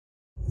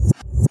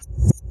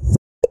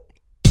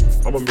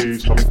I'm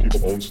amazed how many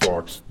people own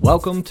stocks.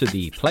 Welcome to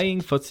the Playing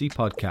Footsie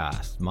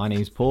podcast. My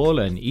name's Paul,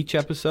 and each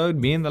episode,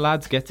 me and the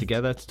lads get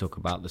together to talk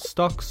about the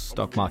stocks,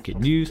 stock market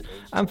news,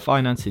 and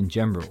finance in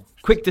general.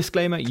 Quick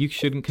disclaimer, you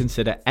shouldn't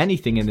consider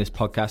anything in this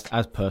podcast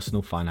as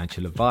personal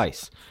financial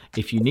advice.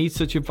 If you need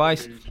such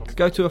advice,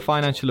 go to a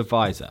financial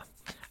advisor.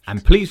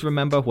 And please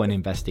remember, when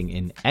investing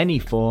in any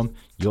form,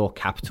 your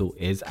capital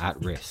is at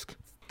risk.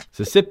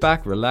 So sit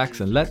back,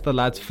 relax, and let the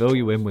lads fill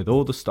you in with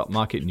all the stock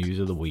market news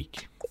of the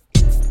week.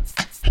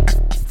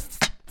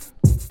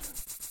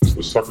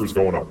 The sucker's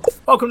going up.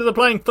 Welcome to the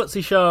Playing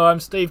Footsie Show. I'm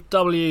Steve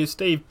W.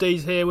 Steve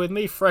D's here with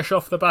me, fresh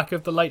off the back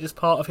of the latest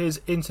part of his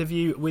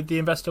interview with the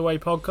Investor Way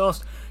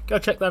podcast. Go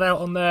check that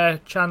out on their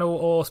channel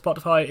or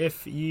Spotify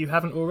if you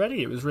haven't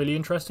already. It was really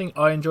interesting.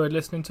 I enjoyed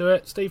listening to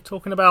it. Steve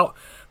talking about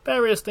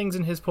various things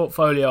in his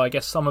portfolio. I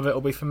guess some of it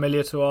will be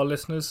familiar to our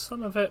listeners,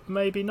 some of it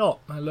maybe not.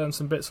 I learned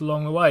some bits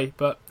along the way.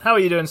 But how are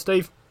you doing,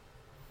 Steve?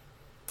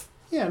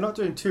 Yeah, not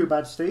doing too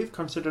bad, Steve,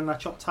 considering I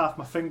chopped half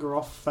my finger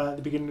off at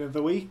the beginning of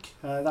the week.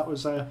 That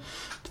was a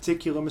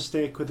particular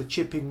mistake with a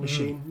chipping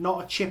machine,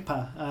 not a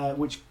chipper,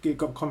 which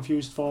got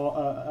confused for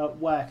at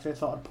work. They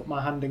thought I'd put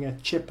my hand in a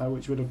chipper,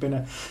 which would have been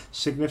a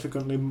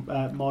significantly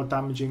more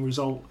damaging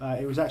result.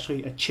 It was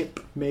actually a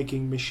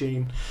chip-making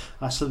machine.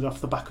 I slid off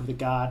the back of the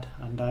guard,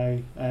 and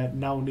I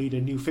now need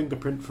a new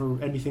fingerprint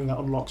for anything that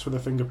unlocks with a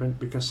fingerprint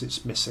because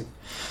it's missing.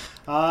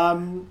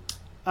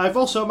 I've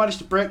also managed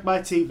to break my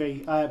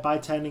TV by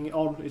turning it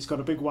on. It's got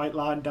a big white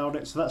line down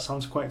it, so that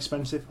sounds quite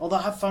expensive. Although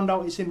I have found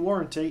out it's in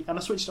warranty, and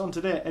I switched it on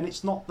today, and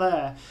it's not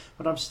there.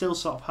 But I'm still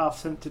sort of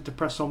half tempted to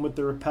press on with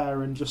the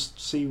repair and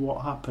just see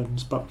what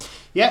happens. But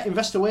yeah,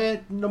 Investor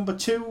Way number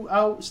 2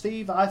 out,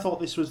 Steve. I thought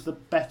this was the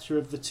better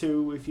of the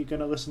two. If you're going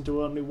to listen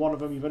to only one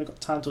of them, you've only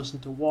got time to listen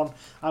to one.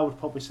 I would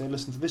probably say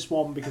listen to this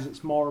one because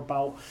it's more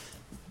about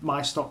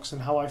my stocks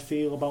and how I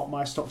feel about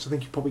my stocks. I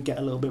think you probably get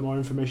a little bit more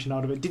information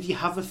out of it. Did you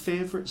have a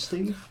favourite,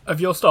 Steve?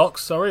 Of your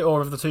stocks, sorry, or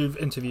of the two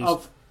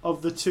interviews?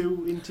 Of the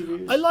two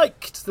interviews? I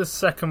liked the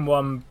second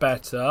one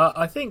better.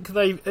 I think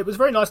it was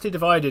very nicely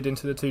divided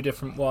into the two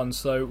different ones.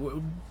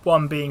 So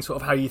one being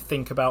sort of how you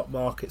think about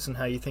markets and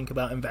how you think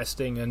about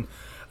investing, and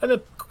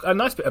a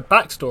nice bit of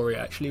backstory,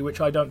 actually,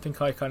 which I don't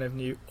think I kind of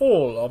knew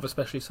all of,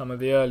 especially some of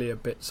the earlier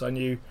bits. I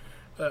knew...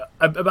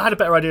 I had a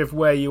better idea of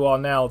where you are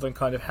now than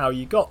kind of how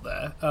you got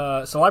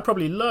there. So I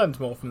probably learned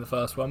more from the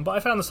first one, but I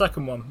found the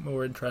second one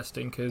more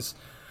interesting because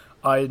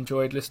I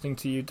enjoyed listening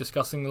to you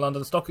discussing the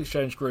London Stock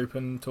Exchange Group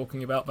and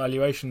talking about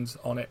valuations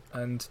on it,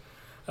 and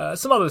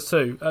some others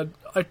too.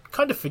 I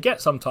kind of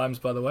forget sometimes,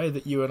 by the way,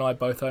 that you and I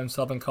both own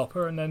Southern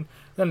Copper, and then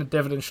a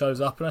dividend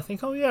shows up and I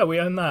think, oh yeah, we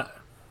own that.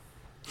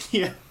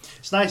 Yeah,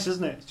 it's nice,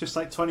 isn't it? It's just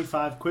like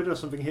 25 quid or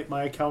something hit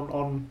my account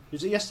on...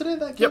 Is it yesterday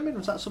that came in?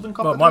 Was that Southern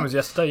Copper? Well, mine was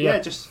yesterday, yeah.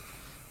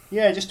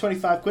 Just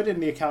 25 quid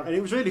in the account. And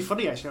it was really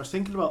funny, actually. I was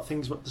thinking about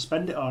things what to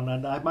spend it on,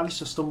 and I managed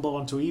to stumble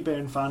onto eBay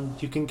and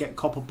found you can get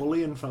copper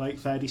bullion for like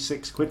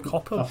 36 quid.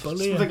 Copper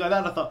bullion? Something like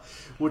that. I thought,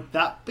 would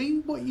that be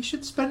what you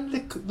should spend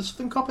the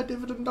Southern Copper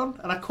dividend on?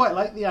 And I quite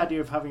like the idea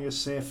of having a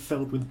safe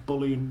filled with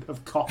bullion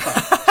of copper.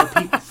 So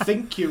people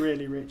think you're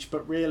really rich,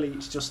 but really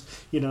it's just,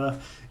 you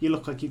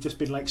look like you've just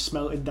been like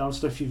smelting down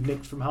stuff you've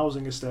nicked from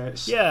housing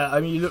estates. Yeah,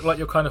 I mean, you look like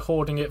you're kind of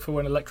hoarding it for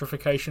when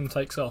electrification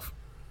takes off.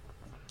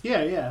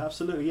 Yeah,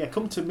 absolutely. Yeah,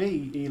 come to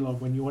me, Elon,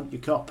 when you want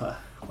your copper.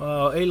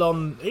 Well,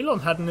 Elon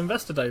had an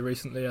investor day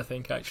recently, I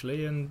think,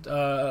 actually, and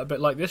a bit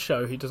like this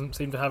show, he doesn't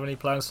seem to have any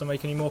plans to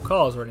make any more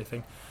cars or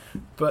anything.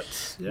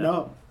 But yeah.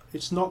 No,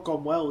 it's not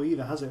gone well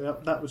either, has it?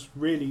 That was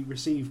really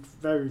received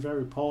very,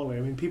 very poorly.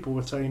 I mean, people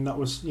were saying that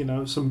was,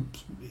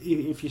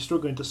 if you're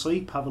struggling to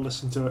sleep, have a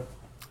listen to it.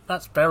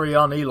 That's very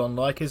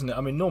un-Elon-like, isn't it?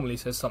 I mean, normally he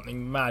says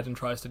something mad and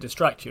tries to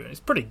distract you, and he's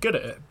pretty good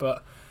at it,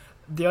 but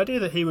the idea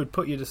that he would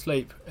put you to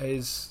sleep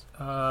is...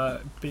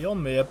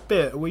 beyond me a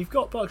bit. We've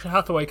got Berkshire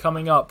Hathaway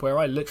coming up, where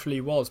I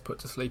literally was put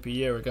to sleep a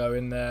year ago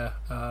in their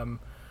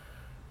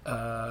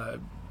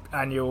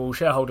annual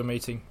shareholder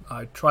meeting.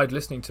 I tried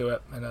listening to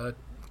it in a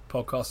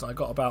podcast, and I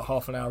got about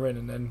half an hour in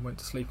and then went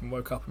to sleep and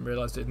woke up and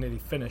realised it had nearly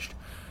finished.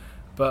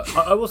 But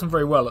I wasn't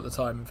very well at the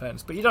time, in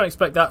fairness. But you don't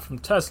expect that from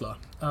Tesla.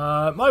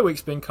 My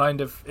week's been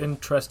kind of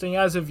interesting.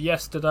 As of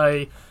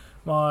yesterday,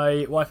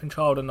 my wife and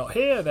child are not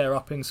here. They're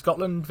up in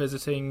Scotland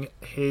visiting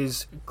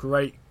his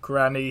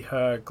great-granny,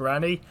 her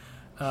granny.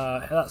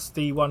 That's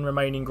the one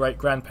remaining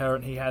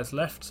great-grandparent he has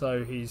left,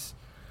 so he's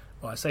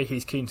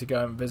keen to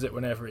go and visit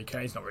whenever he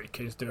can. He's not really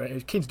keen to do it.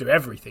 He's keen to do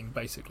everything,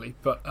 basically,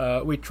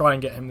 but we try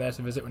and get him there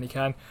to visit when he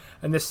can,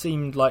 and this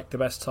seemed like the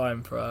best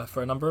time for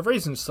a number of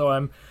reasons. So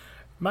I'm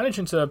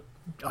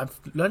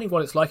learning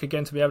what it's like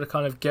again to be able to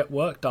kind of get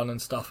work done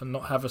and stuff and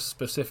not have a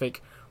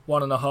specific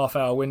 1.5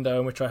 hour window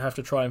in which I have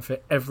to try and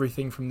fit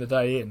everything from the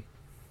day in.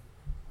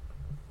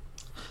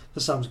 That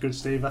sounds good,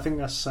 Steve. I think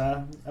that's.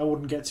 I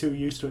wouldn't get too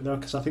used to it though,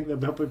 because I think they'll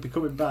probably be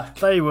coming back.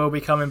 They will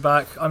be coming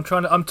back. I'm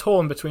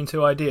torn between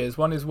two ideas.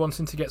 One is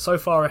wanting to get so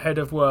far ahead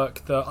of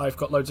work that I've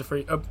got loads of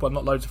free. Well,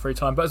 not loads of free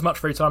time, but as much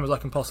free time as I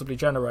can possibly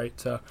generate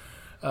to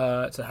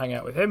to hang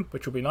out with him,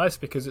 which will be nice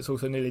because it's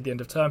also nearly the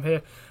end of term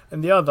here.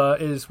 And the other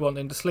is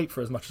wanting to sleep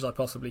for as much as I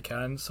possibly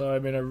can, so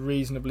I'm in a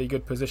reasonably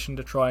good position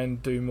to try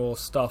and do more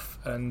stuff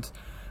and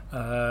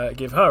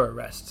give her a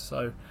rest.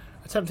 So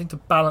attempting to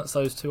balance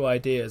those two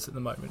ideas at the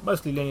moment,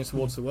 mostly leaning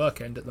towards the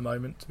work end at the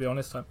moment, to be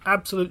honest. I'm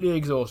absolutely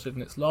exhausted,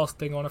 and it's last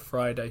thing on a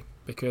Friday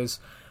because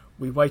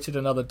we waited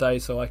another day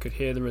so I could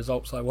hear the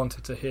results I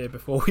wanted to hear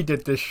before we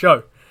did this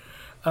show.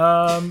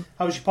 How's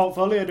your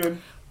portfolio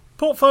doing?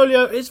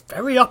 Portfolio is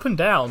very up and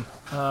down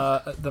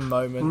at the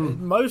moment.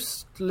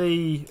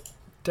 Mostly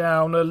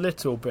down a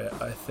little bit,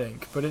 I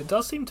think, but it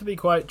does seem to be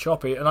quite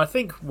choppy. And I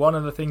think one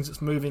of the things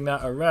that's moving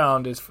that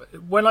around is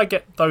when I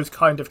get those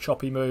kind of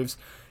choppy moves,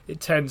 it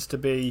tends to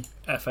be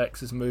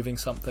FX is moving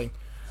something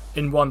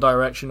in one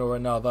direction or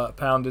another.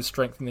 Pound is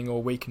strengthening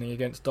or weakening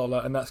against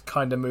dollar, and that's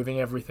kind of moving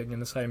everything in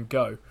the same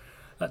go.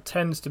 That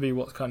tends to be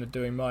what's kind of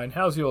doing mine.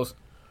 How's yours?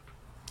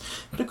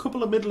 Had a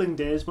couple of middling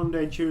days,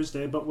 Monday and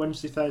Tuesday, but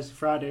Wednesday, Thursday,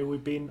 Friday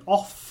we've been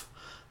off.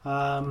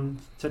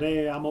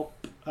 Today I'm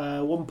up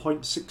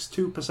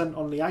 1.62%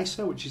 on the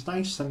ISA, which is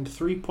nice, and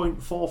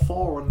 3.44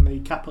 on the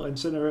Capital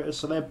Incinerator,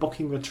 so they're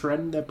booking the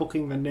trend, they're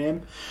booking the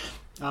name.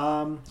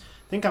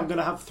 I think I'm going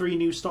to have 3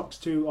 new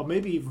stocks or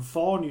maybe even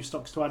 4 new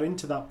stocks to add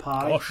into that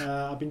pie.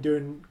 I've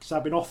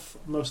been off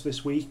most of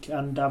this week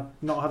and I've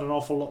not had an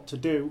awful lot to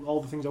do. All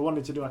the things I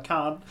wanted to do I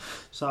can't,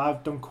 so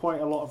I've done quite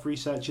a lot of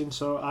researching,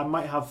 so I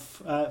might have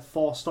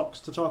 4 stocks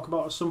to talk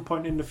about at some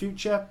point in the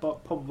future,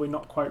 but probably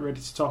not quite ready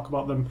to talk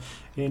about them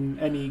in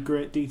any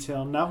great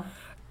detail now.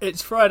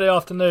 It's Friday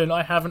afternoon.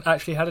 I haven't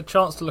actually had a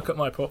chance to look at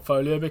my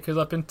portfolio because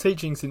I've been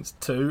teaching since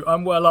 2.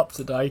 I'm well up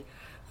today.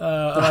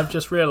 And I've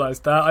just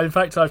realised that. In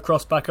fact, I've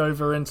crossed back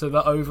over into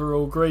the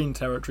overall green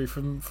territory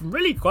from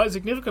really quite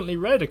significantly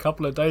red a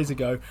couple of days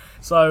ago.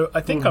 So I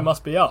think I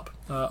must be up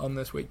on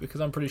this week because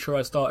I'm pretty sure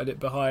I started it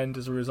behind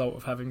as a result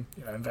of having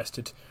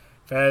invested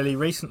fairly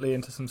recently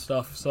into some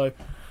stuff. So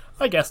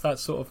I guess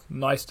that's sort of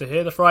nice to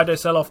hear. The Friday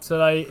sell-off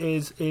today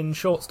is in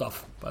short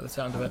stuff by the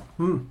sound of it.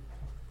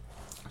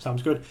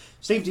 Sounds good.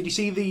 Steve, did you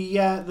see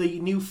the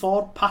new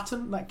Ford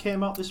patent that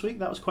came out this week?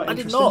 That was quite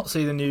interesting. I did not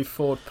see the new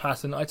Ford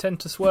patent. I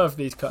tend to swerve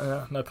these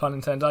no pun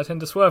intended. I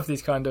tend to swerve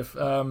these kind of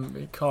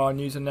car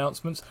news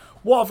announcements.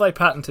 What have they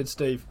patented,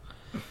 Steve?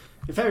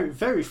 A very,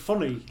 very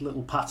funny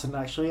little patent,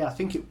 actually. I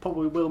think it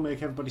probably will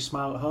make everybody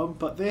smile at home,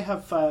 but they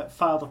have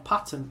filed a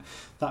patent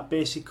that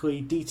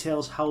basically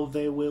details how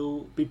they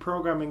will be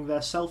programming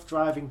their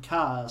self-driving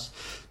cars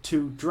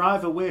to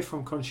drive away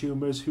from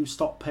consumers who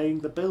stop paying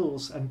the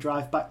bills and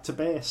drive back to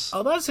base.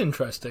 Oh, that's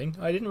interesting.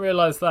 I didn't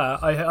realise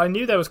that. I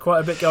knew there was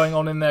quite a bit going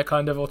on in their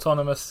kind of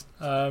autonomous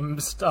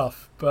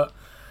stuff, but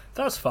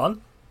that's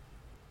fun.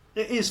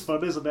 It is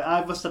fun, isn't it?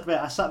 I must admit,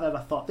 I sat there and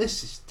I thought,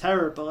 this is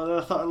terrible,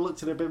 and I thought I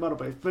looked at it a bit more,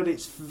 but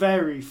it's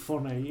very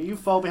funny. You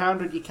fall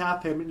behind on your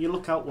car payment and you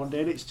look out one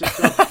day and it's just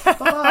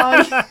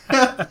bye-bye.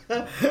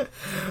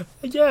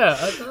 Yeah,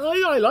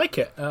 I like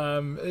it.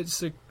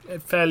 It's a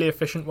fairly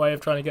efficient way of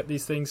trying to get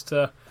these things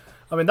to...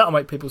 I mean, that'll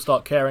make people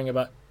start caring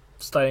about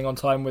staying on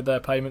time with their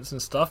payments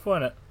and stuff,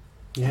 won't it?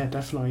 Yeah,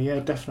 definitely.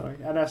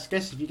 And I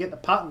guess if you get the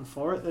patent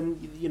for it, then,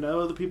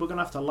 other people are going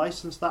to have to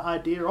license that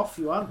idea off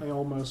you, aren't they,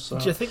 almost? So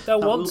do you think they'll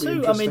want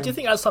to? I mean, do you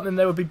think that's something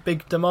there would be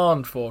big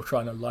demand for,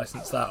 trying to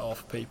license that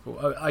off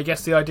people? I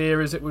guess the idea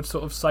is it would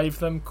sort of save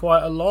them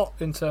quite a lot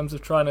in terms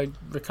of trying to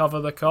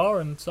recover the car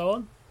and so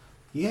on.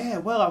 Yeah,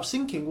 well, I was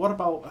thinking, what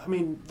about,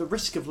 the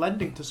risk of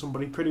lending to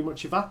somebody pretty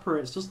much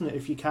evaporates, doesn't it,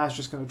 if your car's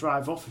just going to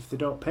drive off if they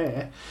don't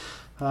pay?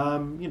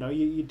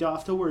 You don't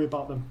have to worry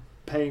about them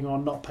paying or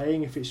not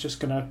paying if it's just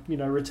going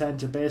to, return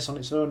to base on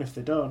its own if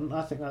they don't.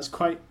 I think that's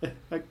quite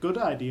a good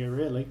idea,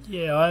 really.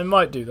 Yeah, I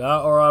might do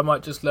that, or I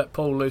might just let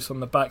Paul loose on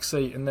the back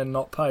seat and then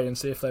not pay and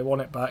see if they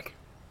want it back.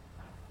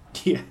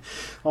 Yeah,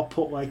 I'll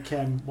put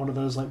one of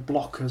those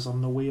blockers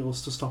on the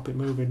wheels to stop it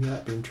moving. Yeah,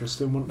 that'd be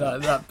interesting,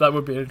 wouldn't it? That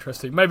would be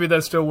interesting. Maybe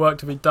there's still work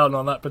to be done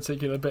on that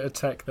particular bit of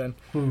tech then.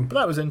 But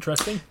that was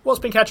interesting.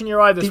 What's been catching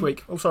your eye this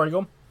week? Oh, sorry, go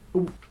on.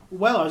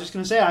 Well, I was just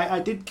going to say, I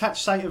did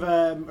catch sight of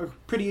a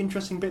pretty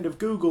interesting bit of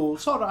Google.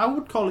 Sort of, I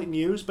would call it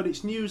news, but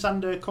it's news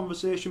and a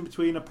conversation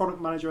between a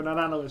product manager and an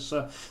analyst.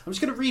 So I'm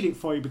just going to read it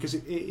for you because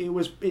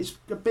it's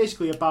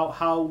basically about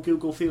how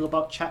Google feel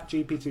about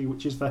ChatGPT,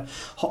 which is the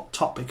hot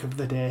topic of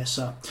the day.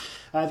 So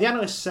the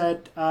analyst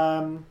said...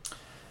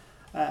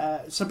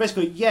 so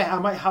basically, yeah, I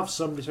might have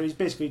some. So he's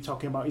basically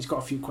talking about, he's got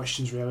a few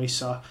questions really.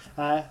 So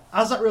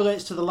as that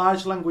relates to the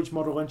large language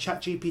model and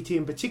ChatGPT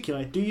in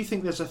particular, do you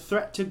think there's a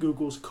threat to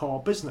Google's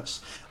core business?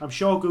 I'm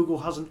sure Google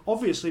hasn't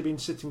obviously been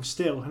sitting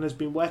still and has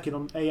been working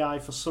on AI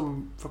for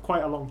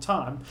quite a long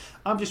time.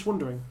 I'm just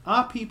wondering,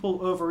 are people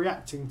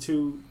overreacting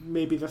to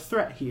maybe the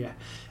threat here?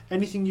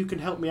 Anything you can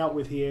help me out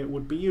with here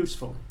would be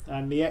useful.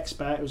 And the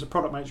expert, who was a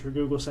product manager at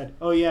Google, said,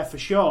 oh yeah, for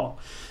sure.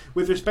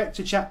 With respect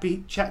to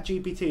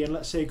ChatGPT and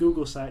let's say Google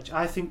Google search,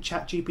 I think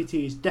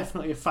ChatGPT is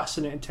definitely a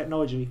fascinating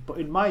technology, but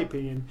in my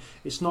opinion,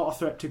 it's not a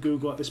threat to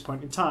Google at this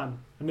point in time.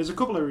 And there's a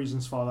couple of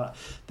reasons for that.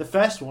 The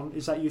first one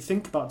is that you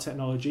think about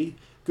technology,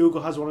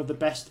 Google has one of the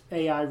best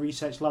AI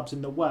research labs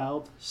in the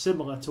world,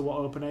 similar to what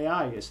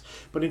OpenAI is.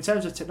 But in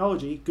terms of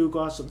technology,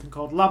 Google has something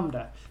called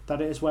Lambda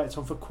that it has worked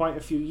on for quite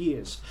a few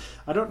years.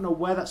 I don't know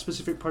where that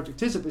specific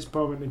project is at this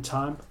moment in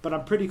time, but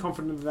I'm pretty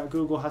confident that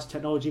Google has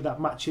technology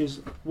that matches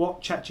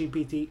what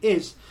ChatGPT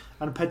is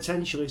and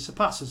potentially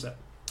surpasses it.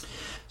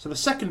 So the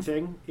second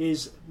thing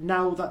is,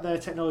 now that their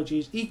technology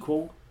is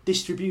equal,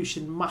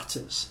 distribution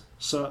matters.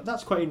 So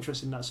that's quite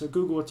interesting. So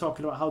Google are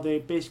talking about how their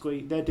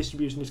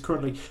distribution is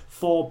currently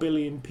 4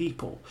 billion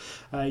people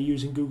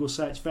using Google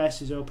Search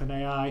versus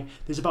OpenAI.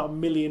 There's about 1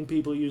 million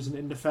people using it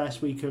in the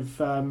first week of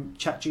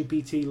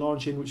ChatGPT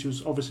launching, which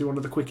was obviously one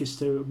of the quickest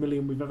to 1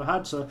 million we've ever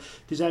had, so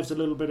deserves a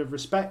little bit of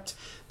respect.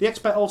 The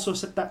expert also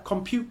said that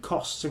compute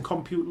costs and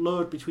compute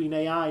load between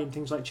AI and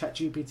things like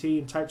ChatGPT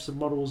and types of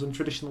models and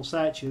traditional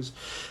searches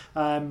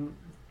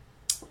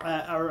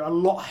are a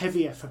lot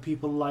heavier for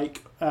people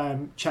like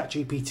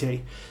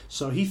ChatGPT.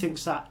 So he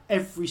thinks that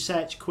every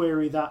search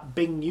query that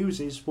Bing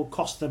uses will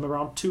cost them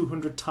around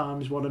 200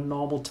 times what a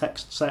normal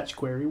text search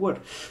query would.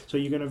 So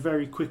you're going to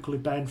very quickly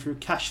burn through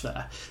cash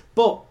there.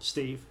 But,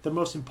 Steve, the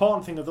most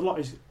important thing of the lot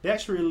is they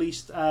actually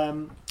released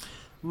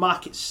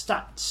market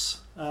stats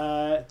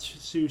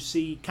to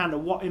see kind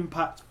of what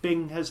impact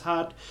Bing has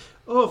had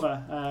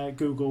over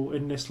Google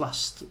in this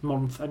last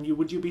month. And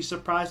would you be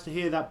surprised to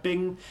hear that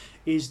Bing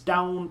is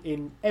down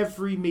in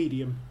every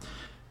medium?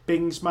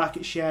 Bing's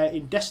market share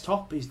in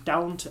desktop is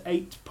down to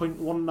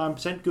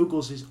 8.19%.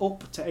 Google's is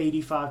up to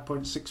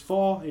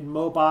 85.64%. In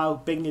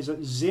mobile, Bing is at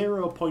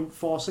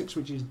 0.46,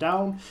 which is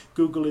down.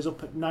 Google is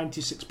up at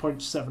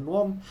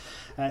 96.71%.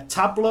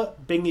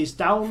 Tablet, Bing is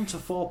down to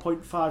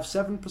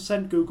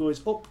 4.57%. Google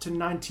is up to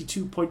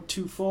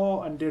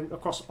 92.24%. And then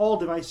across all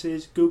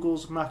devices,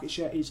 Google's market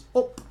share is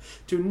up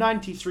to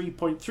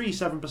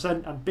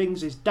 93.37%. And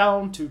Bing's is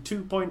down to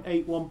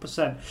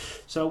 2.81%.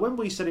 So when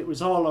we said it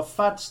was all a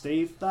fad,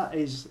 Steve, that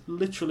is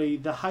literally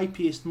the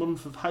hypiest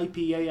month of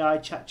hypey AI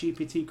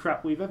ChatGPT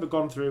crap we've ever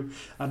gone through,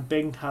 and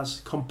Bing has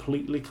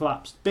completely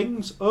collapsed.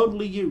 Bing's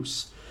only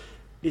use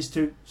is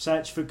to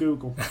search for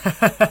Google.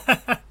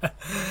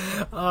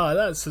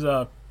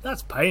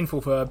 That's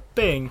painful for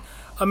Bing.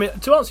 I mean,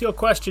 to answer your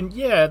question,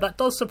 yeah, that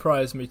does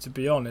surprise me, to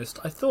be honest.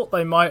 I thought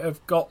they might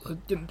have got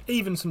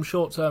even some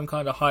short-term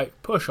kind of hype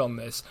push on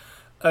this.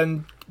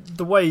 And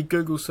the way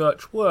Google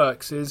search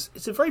works is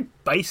it's a very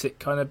basic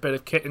kind of bit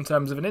of kit in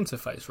terms of an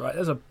interface, right?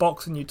 There's a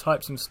box and you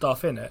type some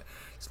stuff in it.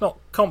 It's not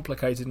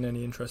complicated in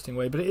any interesting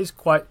way, but it is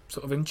quite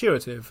sort of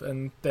intuitive.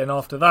 And then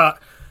after that,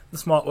 the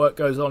smart work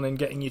goes on in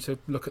getting you to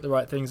look at the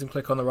right things and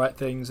click on the right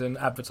things and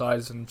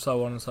advertise and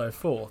so on and so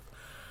forth.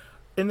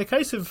 In the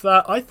case of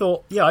that, I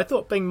thought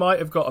Bing might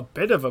have got a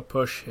bit of a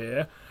push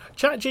here.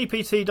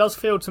 ChatGPT does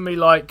feel to me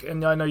like,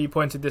 and I know you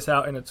pointed this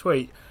out in a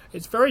tweet,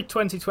 it's very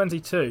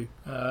 2022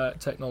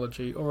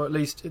 technology, or at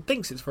least it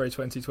thinks it's very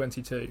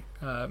 2022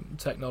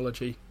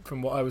 technology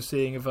from what I was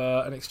seeing of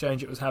an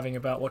exchange it was having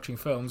about watching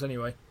films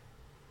anyway.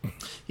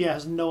 Yeah, it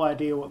has no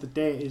idea what the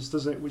date is,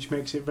 does it? Which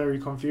makes it very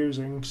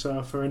confusing.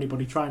 So for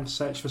anybody trying to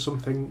search for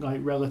something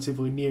like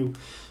relatively new,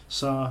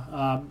 so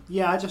I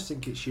just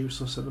think it's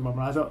useless at the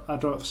moment. I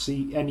don't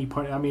see any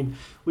point. I mean,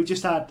 we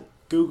just had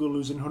Google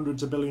losing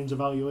hundreds of billions of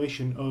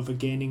valuation over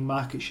gaining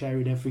market share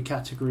in every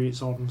category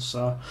it's on.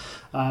 So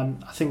I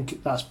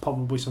think that's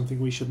probably something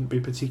we shouldn't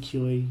be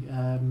particularly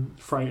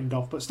frightened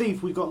of. But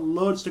Steve, we've got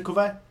loads to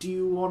cover. Do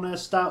you want to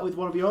start with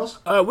one of yours?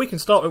 We can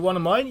start with one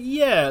of mine.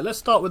 Yeah, let's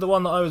start with the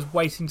one that I was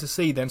waiting to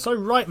see then. So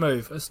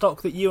Rightmove, a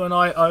stock that you and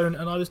I own,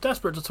 and I was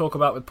desperate to talk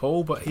about with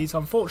Paul, but he's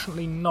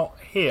unfortunately not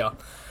here.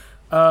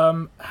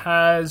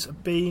 Has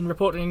been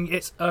reporting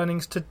its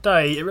earnings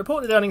today. It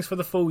reported earnings for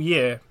the full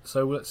year,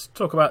 so let's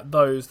talk about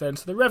those then.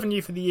 So the revenue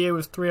for the year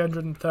was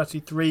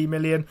 333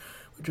 million,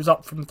 which was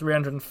up from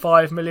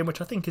 305 million,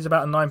 which I think is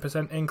about a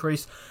 9%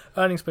 increase.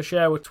 Earnings per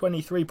share were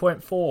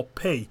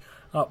 23.4p,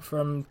 up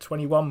from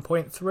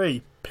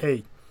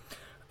 21.3p.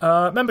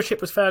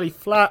 Membership was fairly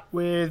flat,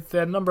 with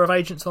the number of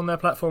agents on their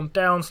platform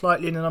down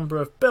slightly and the number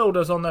of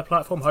builders on their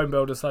platform, home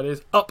builders that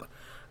is, up.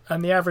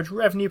 And the average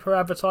revenue per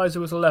advertiser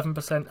was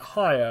 11%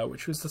 higher,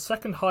 which was the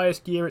second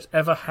highest year it's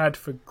ever had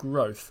for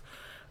growth.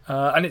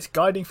 And it's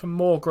guiding for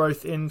more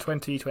growth in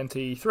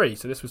 2023.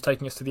 So this was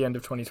taking us to the end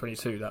of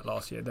 2022, that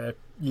last year. Their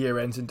year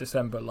ends in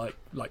December, like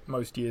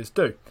most years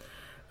do.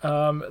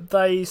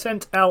 They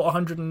sent out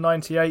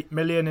 198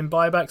 million in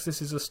buybacks.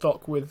 This is a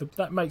stock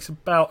that makes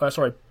about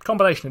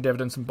combination of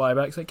dividends and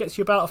buybacks. It gets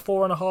you about a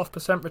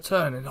 4.5%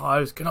 return. And I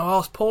was going to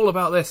ask Paul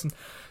about this and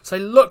say,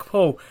 look,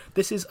 Paul,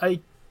 this is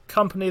a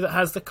company that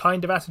has the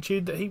kind of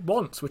attitude that he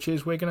wants, which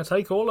is we're going to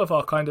take all of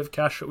our kind of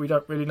cash that we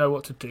don't really know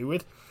what to do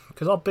with,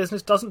 because our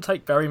business doesn't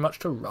take very much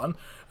to run,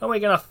 and we're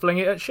going to fling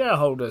it at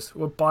shareholders,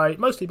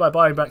 mostly by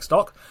buying back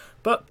stock,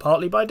 but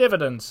partly by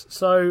dividends.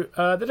 So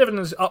the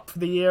dividends up for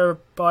the year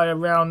by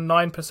around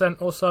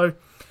 9% or so.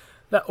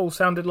 That all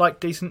sounded like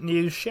decent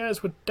news.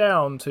 Shares were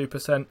down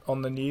 2%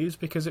 on the news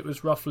because it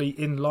was roughly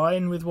in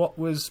line with what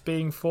was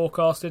being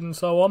forecasted and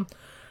so on.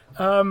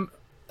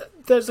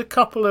 There's a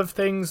couple of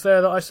things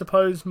there that I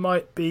suppose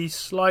might be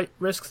slight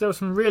risks. There was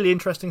some really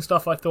interesting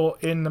stuff, I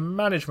thought, in the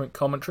management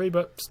commentary.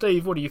 But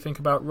Steve, what do you think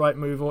about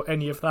Rightmove or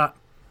any of that?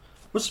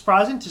 It was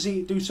surprising to see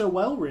it do so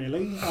well,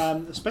 really,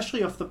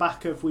 especially off the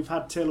back of we've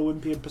had Taylor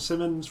Wimpey and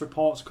Persimmon's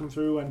reports come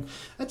through, and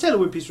Taylor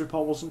Wimpey's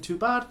report wasn't too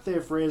bad.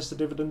 They've raised the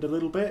dividend a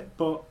little bit,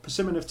 but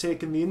Persimmon have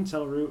taken the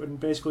Intel route and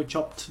basically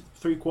chopped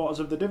 3/4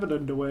 of the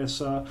dividend away.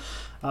 So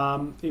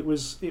it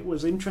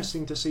was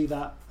interesting to see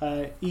that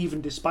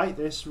even despite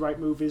this,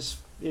 Rightmove is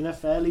in a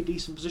fairly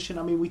decent position.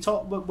 I mean,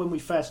 when we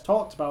first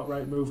talked about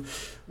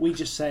Rightmove, we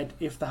just said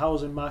if the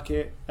housing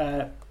market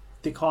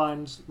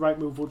declines,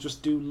 Rightmove will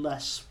just do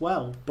less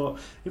well. But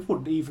it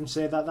wouldn't even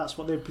say that that's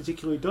what they've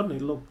particularly done.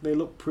 They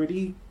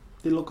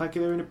look like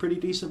they're in a pretty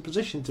decent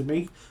position to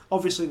me.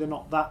 Obviously, they're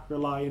not that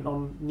reliant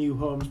on new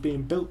homes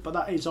being built, but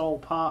that is all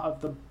part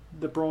of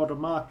the broader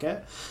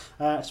market,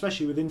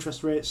 especially with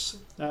interest rates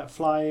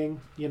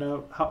flying. You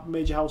know,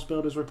 major house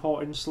builders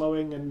reporting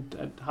slowing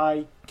and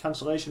high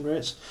cancellation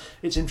rates.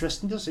 It's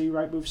interesting to see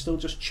Rightmove still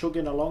just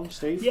chugging along,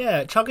 Steve.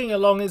 Yeah, chugging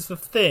along is the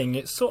thing.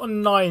 It's sort of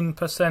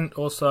 9%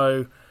 or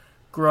so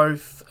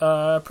growth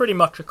pretty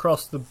much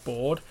across the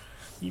board.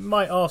 You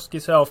might ask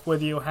yourself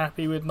whether you're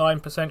happy with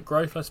 9%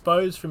 growth, I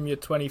suppose, from your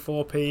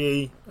 24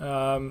 PE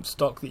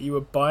stock that you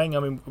were buying.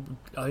 I mean,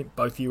 I think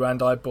both you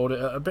and I bought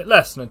it at a bit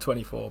less than a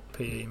 24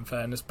 PE, in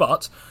fairness.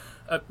 But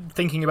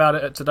thinking about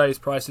it at today's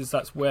prices,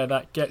 that's where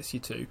that gets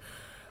you to.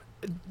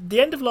 The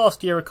end of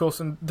last year, of course,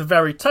 and the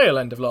very tail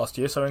end of last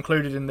year, so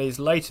included in these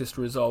latest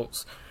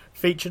results,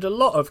 featured a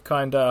lot of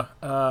kind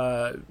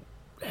of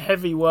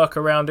heavy work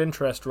around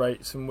interest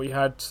rates, and we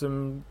had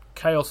some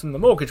chaos in the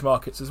mortgage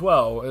markets as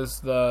well, as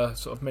the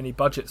sort of mini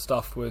budget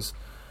stuff was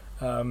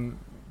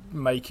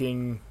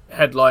making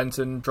headlines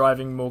and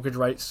driving mortgage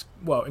rates,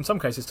 well, in some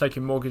cases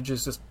taking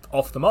mortgages just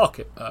off the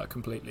market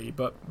completely,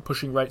 but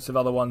pushing rates of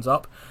other ones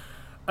up.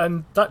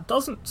 And that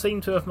doesn't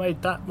seem to have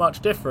made that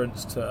much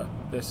difference to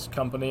this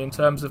company in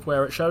terms of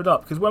where it showed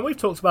up. Because when we've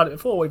talked about it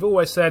before, we've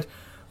always said,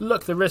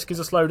 look, the risk is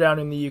a slowdown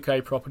in the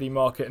UK property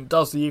market. And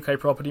does the UK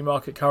property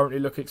market currently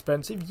look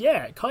expensive?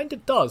 Yeah, it kind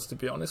of does, to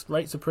be honest.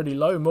 Rates are pretty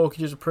low.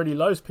 Mortgages are pretty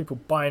low. So people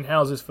buying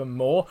houses for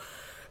more.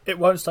 It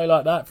won't stay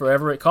like that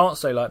forever. It can't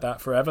stay like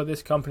that forever.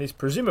 This company's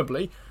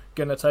presumably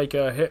going to take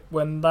a hit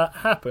when that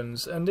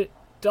happens. And it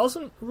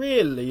doesn't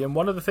really. And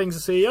one of the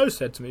things the CEO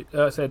said to me,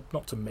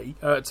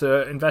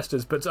 to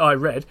investors, but I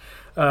read,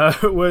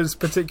 was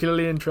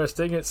particularly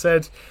interesting. It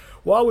said,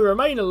 while we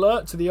remain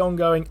alert to the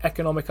ongoing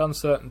economic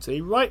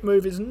uncertainty,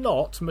 Rightmove is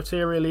not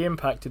materially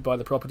impacted by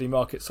the property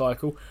market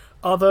cycle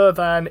other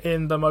than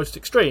in the most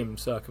extreme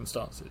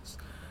circumstances.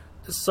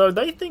 So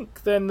they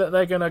think then that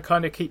they're going to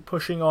kind of keep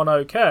pushing on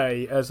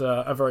okay as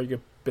a very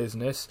good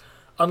business,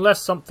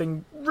 unless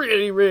something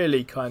really,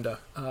 really kind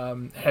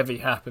of heavy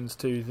happens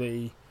to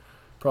the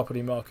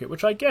property market,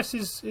 which I guess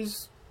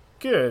is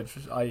good,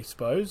 I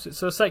suppose.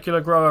 It's a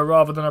secular grower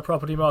rather than a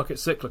property market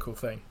cyclical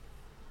thing.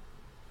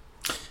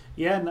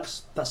 Yeah, and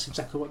that's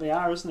exactly what they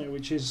are, isn't it?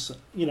 Which is,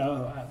 you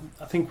know,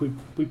 I think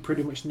we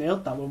pretty much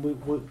nailed that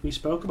when we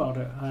spoke about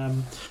it.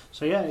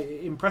 So yeah,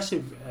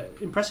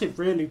 impressive,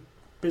 really.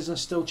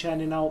 Business still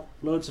churning out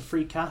loads of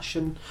free cash,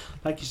 and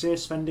like you say,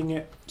 spending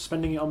it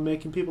on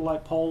making people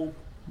like Paul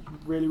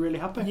really, really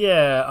happy.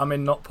 Yeah, I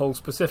mean, not Paul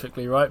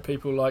specifically, right?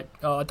 People like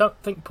I don't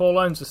think Paul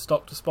owns a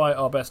stock, despite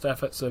our best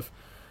efforts of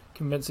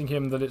convincing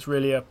him that it's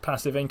really a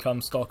passive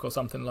income stock or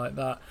something like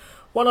that.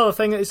 One other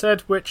thing that he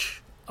said,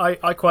 which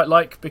I quite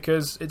like,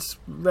 because it's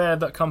rare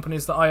that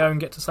companies that I own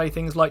get to say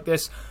things like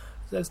this.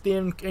 There's the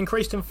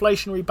increased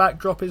inflationary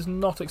backdrop is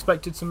not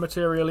expected to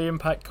materially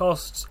impact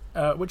costs,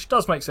 which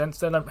does make sense.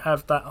 They don't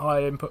have that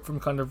high input from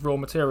kind of raw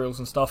materials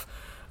and stuff.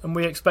 And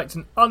we expect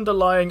an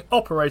underlying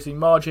operating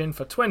margin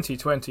for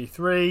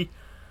 2023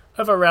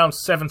 of around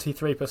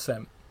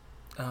 73%,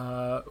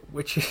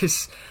 which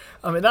is,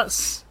 I mean,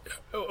 that's,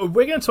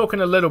 we're going to talk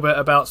in a little bit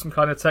about some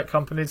kind of tech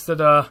companies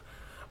that are,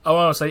 I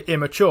want to say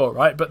immature,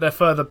 right? But they're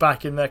further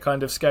back in their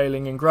kind of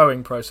scaling and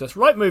growing process.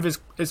 Rightmove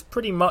is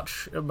pretty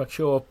much a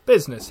mature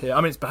business here. I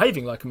mean, it's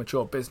behaving like a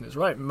mature business,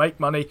 right? Make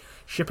money,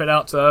 ship it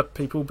out to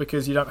people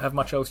because you don't have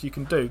much else you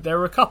can do. There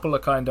are a couple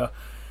of kind of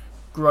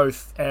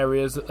growth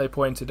areas that they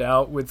pointed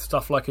out with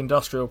stuff like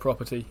industrial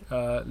property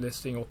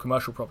listing, or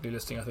commercial property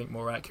listing, I think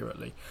more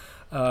accurately.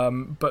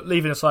 But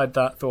leaving aside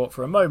that thought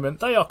for a moment,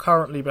 they are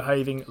currently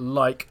behaving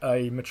like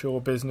a mature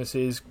business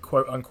is,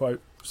 quote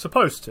unquote,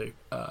 supposed to.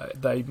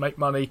 They make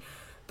money,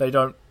 they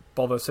don't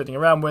bother sitting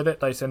around with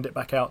it, they send it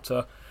back out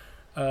to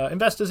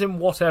investors in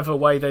whatever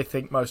way they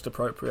think most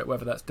appropriate,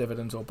 whether that's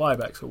dividends or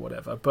buybacks or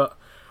whatever. But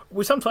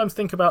we sometimes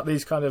think about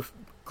these kind of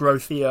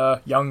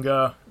growthier,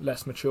 younger,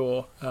 less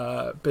mature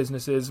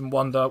businesses and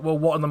wonder, well,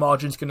 what are the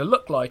margins going to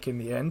look like in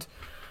the end?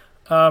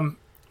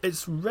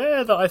 it's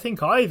rare that I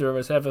think either of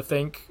us ever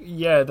think,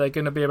 yeah, they're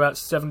going to be about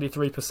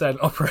 73%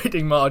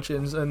 operating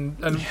margins, and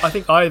I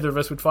think either of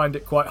us would find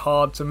it quite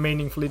hard to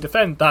meaningfully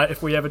defend that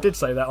if we ever did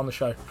say that on the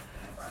show.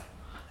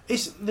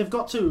 They've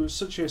got to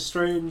such a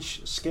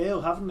strange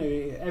scale, haven't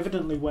they?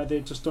 Evidently, where they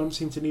just don't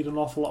seem to need an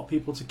awful lot of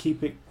people to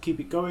keep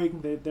it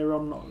going. They're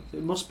on.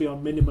 It must be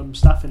on minimum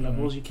staffing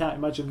levels. You can't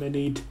imagine they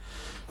need,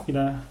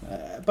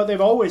 but they've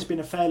always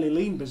been a fairly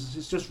lean business.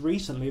 It's just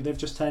recently they've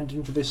just turned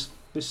into this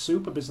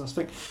super business. I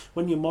think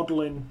when you're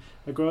modelling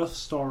a growth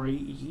story,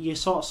 you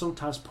sort of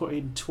sometimes put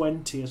in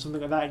 20 or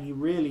something like that,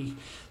 and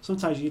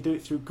sometimes you do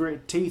it through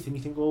gritted teeth, and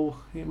you think, well,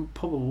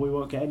 probably we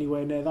won't get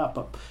anywhere near that.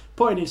 But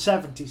putting in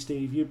 70,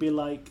 Steve, that'd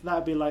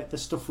be like the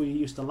stuff we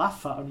used to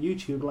laugh at on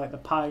YouTube, like the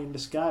pie in the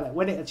sky. Like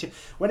when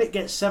it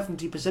gets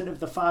 70% of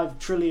the 5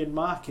 trillion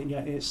market, yeah,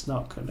 it's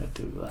not gonna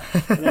do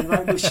that. And then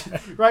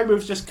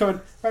Rightmove's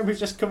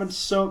just come and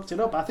soaked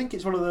it up. I think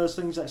it's one of those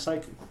things that's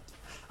like,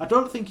 I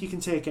don't think you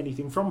can take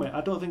anything from it. I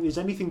don't think there's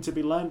anything to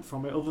be learnt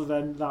from it other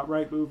than that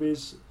Rightmove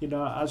is,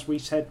 as we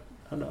said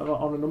on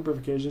a number of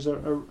occasions, a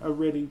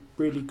really,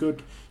 really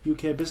good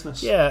UK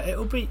business. Yeah,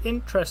 it'll be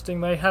interesting.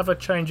 They have a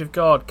change of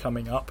guard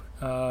coming up.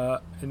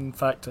 In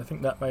fact, I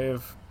think that may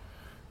have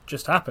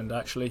just happened,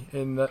 actually,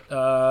 in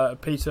that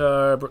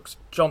Peter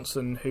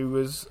Brooks-Johnson, who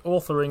was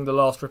authoring the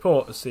last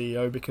report as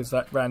CEO, because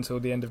that ran till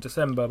the end of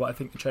December, but I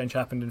think the change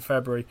happened in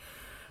February.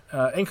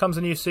 In comes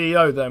a new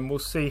CEO then. We'll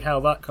see how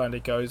that kind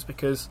of goes,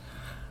 because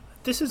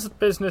this is a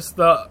business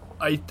that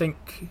I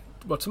think,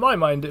 well, to my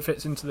mind, it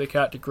fits into the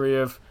category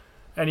of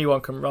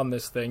anyone can run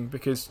this thing,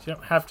 because you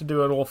don't have to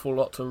do an awful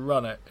lot to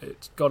run it.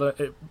 It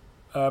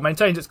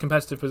maintains its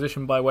competitive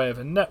position by way of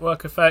a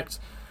network effect.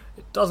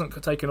 It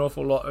doesn't take an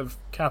awful lot of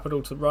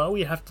capital to run. All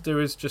you have to do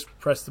is just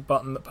press the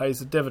button that pays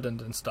the dividend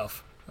and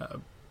stuff.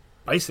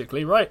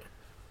 Basically, right?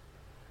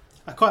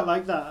 I quite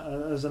like that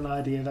as an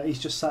idea, that he's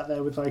just sat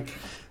there with, like,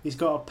 he's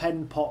got a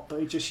pen pot, but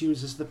he just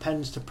uses the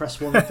pens to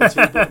press one of the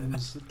 2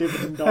 buttons,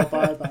 dividend or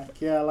buyback.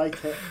 Yeah, I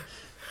like it.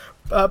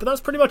 But that's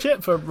pretty much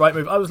it for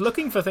Rightmove. I was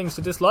looking for things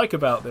to dislike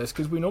about this,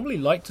 because we normally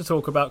like to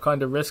talk about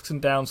kind of risks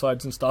and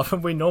downsides and stuff,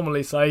 and we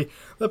normally say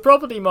the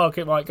property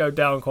market might go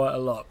down quite a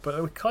lot,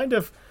 but we kind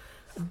of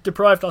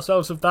deprived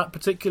ourselves of that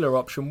particular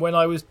option. When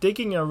I was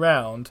digging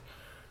around,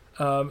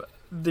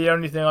 the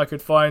only thing I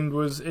could find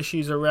was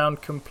issues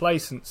around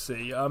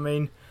complacency. I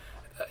mean,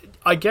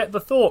 I get the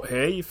thought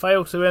here. You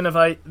fail to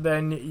innovate,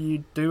 then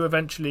you do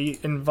eventually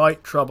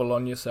invite trouble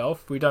on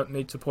yourself. We don't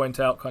need to point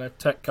out kind of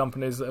tech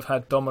companies that have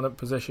had dominant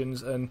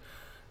positions and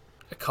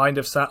kind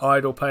of sat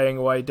idle paying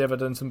away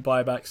dividends and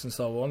buybacks and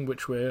so on,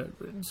 which we're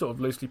sort of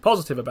loosely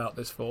positive about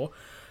this for.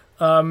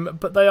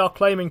 But they are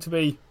claiming to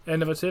be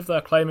innovative.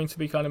 They're claiming to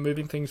be kind of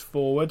moving things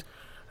forward.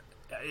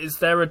 Is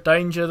there a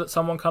danger that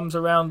someone comes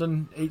around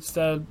and eats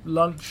their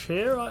lunch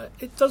here?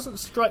 It doesn't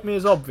strike me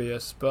as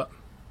obvious, but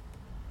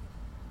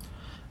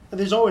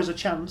there's always a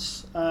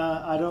chance.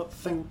 I don't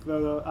think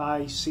that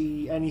I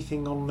see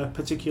anything on the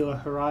particular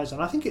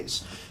horizon. I think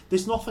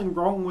there's nothing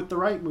wrong with the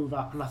Rightmove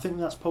app, and I think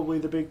that's probably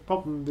the big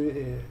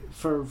problem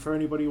for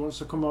anybody who wants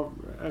to come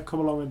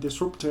along and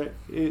disrupt it.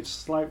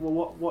 It's like,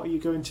 well, what are you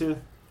going to,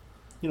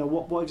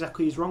 what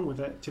exactly is wrong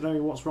with it? Do you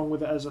know what's wrong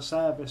with it as a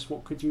service?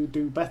 What could you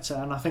do better?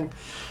 And I think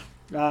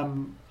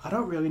I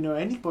don't really know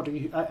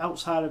anybody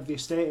outside of the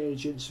estate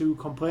agents who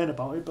complain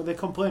about it, but they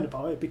complain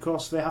about it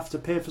because they have to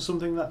pay for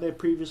something that they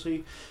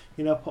previously,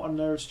 put on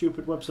their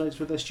stupid websites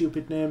with their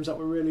stupid names that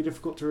were really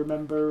difficult to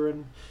remember,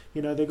 and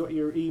they got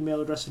your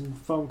email address and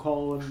phone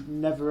call and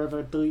never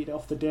ever deleted it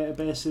off the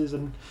databases,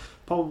 and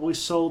probably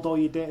sold all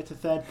your data to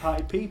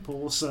third-party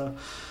people. So,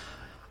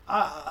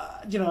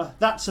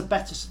 that's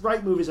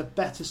Rightmove is a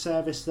better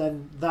service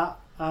than that.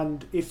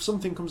 And if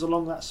something comes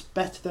along that's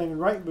better than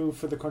Rightmove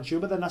for the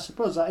consumer, then I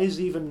suppose that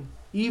is even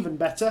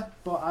better.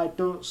 But I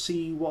don't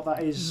see what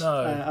that is.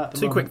 No. At the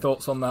Two moment. quick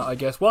thoughts on that, I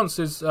guess. Once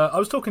is I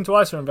was talking to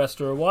ISA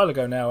Investor a while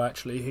ago now,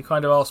 actually. He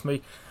kind of asked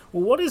me,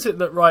 well, what is it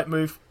that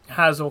Rightmove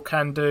has or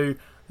can do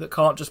that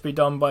can't just be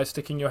done by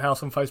sticking your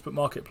house on Facebook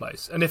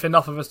Marketplace? And if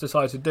enough of us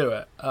decide to do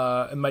it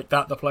and make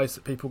that the place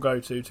that people go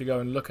to go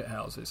and look at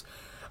houses.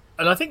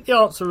 And I think the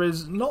answer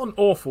is not an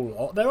awful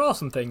lot. There are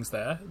some things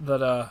there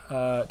that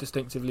are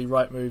distinctively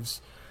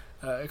Rightmove's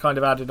kind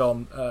of added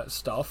on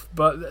stuff,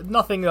 but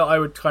nothing that I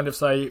would kind of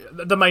say.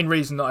 The main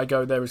reason that I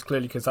go there is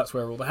clearly because that's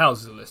where all the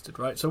houses are listed,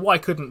 right? So why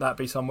couldn't that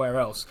be somewhere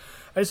else?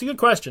 And it's a good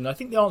question. I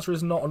think the answer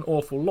is not an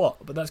awful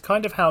lot, but that's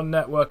kind of how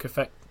network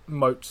effect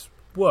moats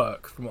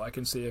work, from what I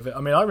can see of it.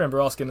 I mean, I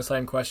remember asking the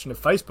same question of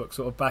Facebook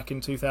sort of back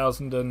in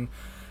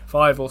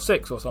 2005 or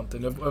 6 or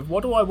something of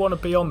what do I want to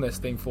be on this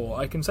thing for?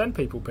 I can send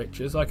people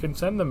pictures, I can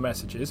send them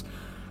messages.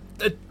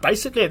 It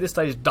basically at this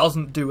stage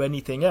doesn't do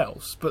anything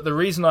else, but the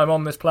reason I'm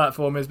on this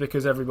platform is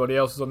because everybody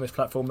else is on this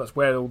platform. That's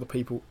where all the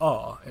people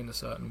are in a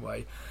certain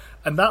way,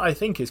 and that I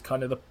think is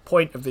kind of the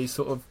point of these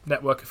sort of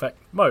network effect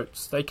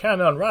moats. They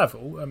can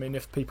unravel. I mean,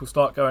 if people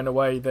start going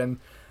away, then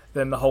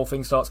the whole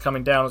thing starts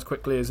coming down as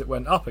quickly as it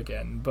went up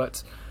again.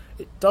 But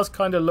it does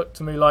kind of look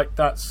to me like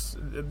that's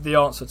the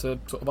answer to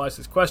sort of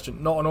Ice's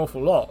question. Not an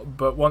awful lot,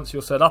 but once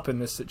you're set up in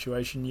this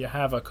situation, you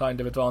have a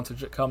kind of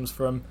advantage that comes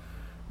from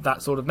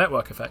that sort of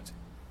network effect.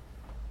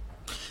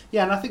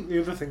 Yeah, and I think the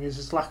other thing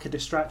is lack of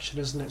distraction,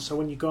 isn't it? So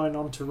when you're going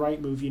on to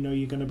Rightmove, you know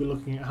you're going to be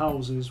looking at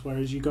houses,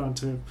 whereas you go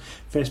into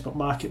Facebook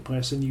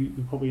Marketplace and you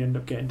probably end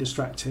up getting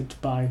distracted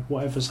by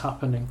whatever's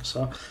happening.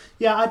 So,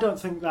 yeah, I don't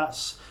think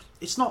that's...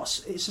 It's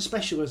a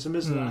specialism,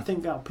 isn't it? I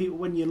think that people,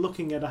 when you're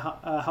looking at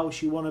a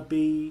house, you want to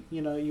be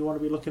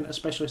looking at a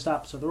specialist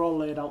app, so they're all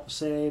laid out the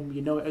same.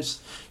 You know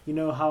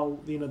how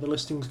the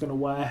listing's going to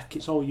work.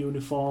 It's all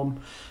uniform,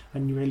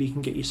 and you really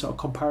can get your sort of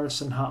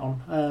comparison hat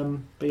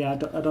on. But yeah,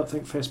 I don't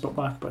think Facebook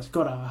Marketplace.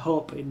 God, I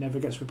hope it never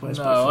gets replaced.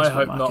 by Facebook I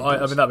hope not.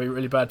 I mean, that'd be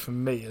really bad for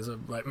me as a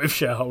Rightmove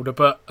shareholder.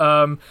 But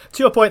to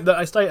your point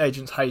that estate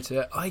agents hate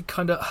it,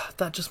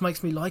 that just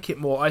makes me like it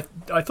more. I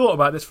thought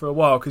about this for a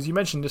while because you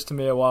mentioned this to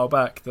me a while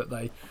back that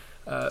they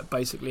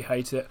basically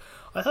hate it.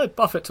 I heard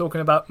Buffett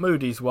talking about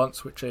Moody's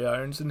once, which he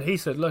owns, and he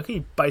said, look,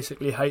 he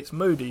basically hates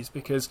Moody's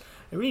because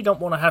they really don't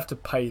want to have to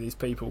pay these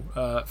people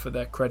for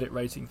their credit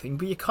rating thing,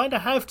 but you kind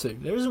of have to.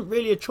 There isn't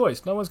really a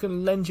choice. No one's going to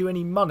lend you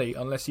any money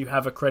unless you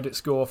have a credit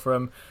score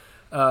from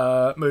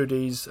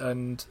Moody's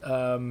and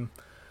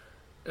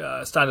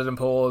Standard &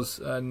 Poor's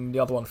and the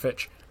other one,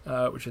 Fitch,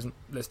 which isn't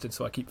listed,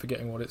 so I keep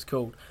forgetting what it's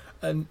called.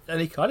 And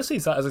he kind of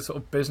sees that as a sort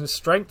of business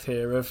strength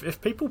here of if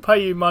people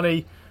pay you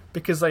money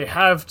because they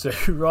have to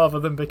rather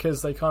than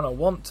because they kind of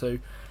want to,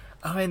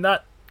 I mean,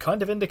 that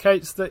kind of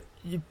indicates that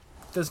you're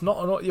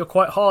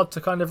quite hard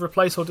to kind of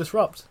replace or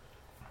disrupt.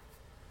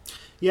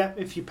 Yeah,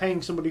 if you're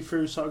paying somebody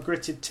through sort of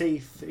gritted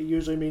teeth, it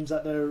usually means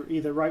that they're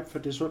either ripe for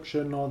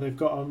disruption or they've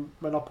got a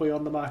monopoly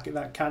on the market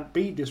that can't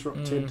be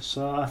disrupted.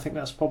 So I think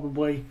that's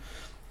probably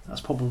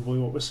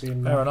what we're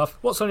seeing now. Fair enough.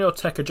 What's on your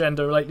tech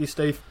agenda lately,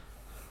 Steve?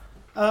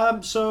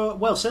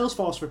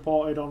 Salesforce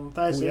reported on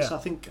Thursday, so I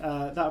think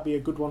that would be a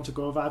good one to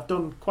go over. I've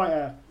done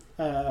quite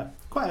a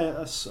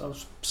sort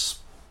of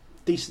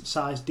decent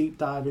sized deep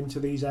dive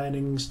into these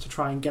earnings to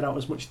try and get out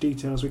as much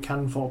detail as we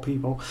can for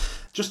people.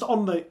 Just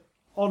on the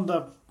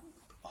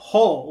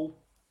whole,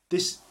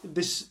 this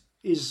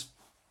is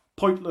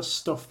pointless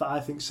stuff that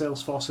I think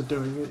Salesforce are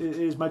doing. It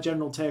is my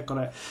general take on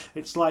it.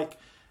 It's like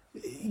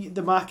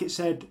the market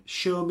said,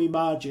 show me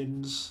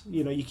margins.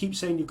 You keep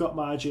saying you've got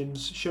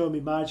margins, show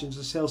me margins.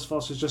 And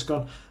Salesforce has just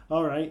gone,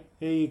 all right,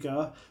 here you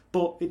go.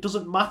 But it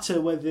doesn't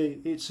matter whether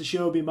it's a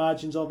show me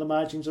margins or the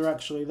margins are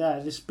actually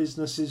there. This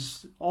business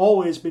has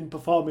always been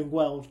performing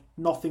well.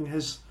 Nothing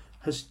has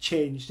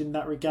changed in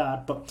that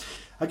regard. But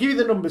I'll give you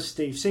the numbers,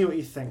 Steve. See what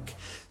you think.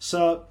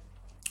 So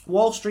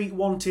Wall Street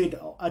wanted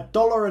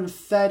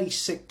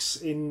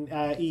 $1.36 in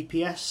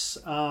EPS,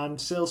 and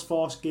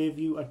Salesforce gave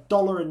you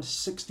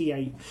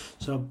 $1.68,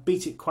 so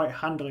beat it quite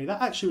handily.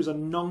 That actually was a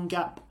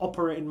non-GAAP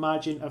operating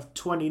margin of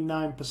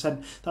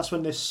 29%. That's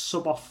when they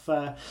sub off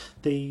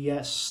the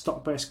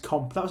stock-based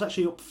comp. That was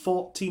actually up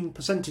 14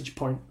 percentage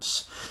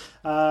points.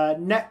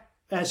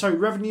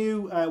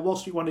 Revenue, Wall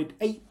Street wanted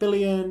 $8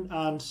 billion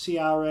and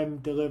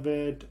CRM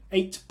delivered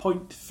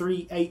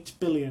 $8.38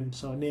 billion,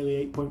 so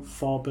nearly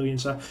 $8.4 billion.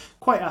 So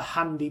quite a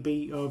handy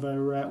beat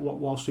over what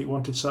Wall Street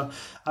wanted. So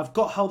I've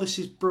got how this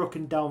is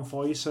broken down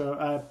for you.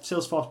 So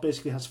Salesforce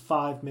basically has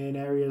 5 main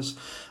areas.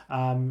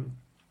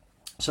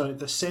 So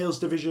the sales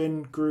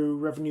division grew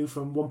revenue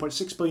from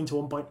 1.6 billion to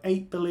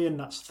 1.8 billion.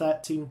 That's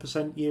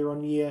 13% year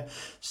on year.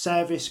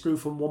 Service grew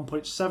from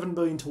 1.7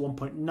 billion to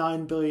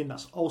 1.9 billion.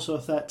 That's also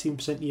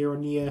 13% year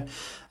on year.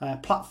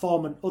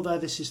 Platform and other,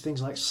 this is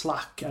things like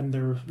Slack and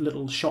their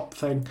little shop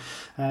thing.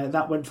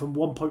 That went from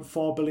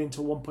 1.4 billion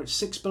to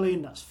 1.6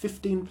 billion. That's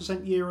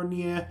 15% year on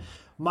year.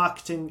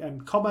 Marketing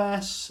and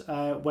commerce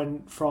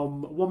went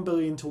from 1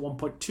 billion to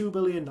 1.2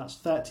 billion. That's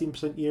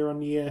 13% year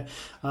on year.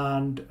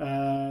 And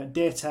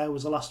data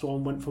was the last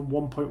one, went from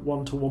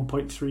 1.1 to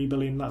 1.3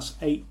 billion. That's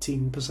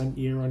 18%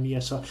 year on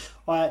year. So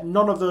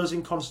none of those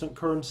in constant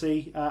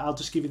currency. I'll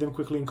just give you them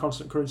quickly in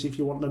constant currency if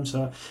you want them.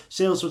 So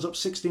sales was up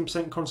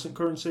 16% constant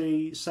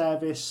currency,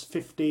 service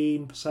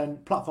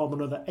 15%, platform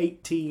another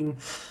 18%,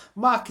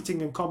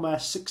 marketing and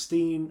commerce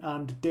 16%,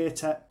 and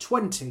data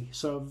 20%.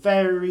 So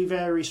very,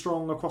 very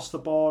strong across the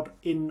board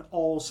in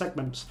all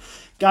segments.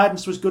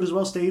 Guidance was good as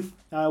well, Steve.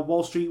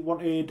 Wall Street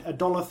wanted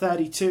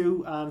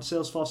 $1.32 and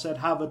Salesforce said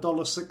have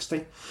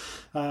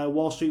 $1.60.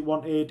 Wall Street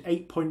wanted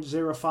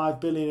 8.05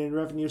 billion in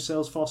revenue.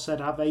 Salesforce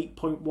said have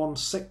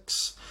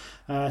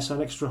 8.16, so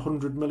an extra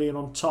 100 million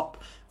on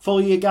top. Full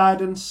year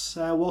guidance,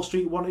 Wall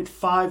Street wanted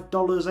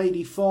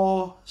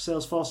 $5.84.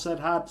 Salesforce said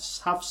have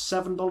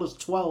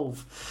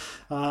 $7.12.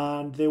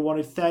 And they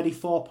wanted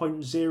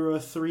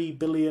 34.03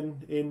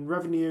 billion in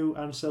revenue,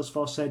 and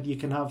Salesforce said you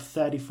can have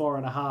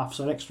 34.5,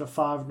 so an extra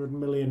 500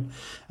 million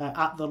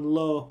at the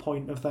low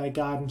point of their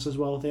guidance as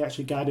well. They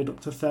actually guided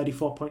up to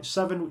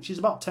 34.7, which is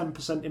about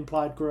 10%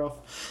 implied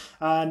growth.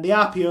 And the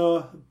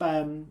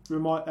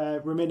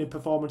RPO, remaining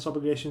performance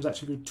obligations,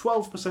 actually grew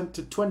 12%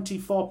 to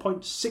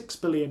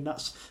 24.6 billion.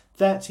 That's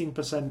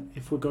 13%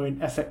 if we're going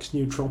FX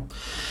neutral.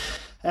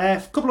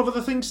 A couple of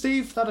other things,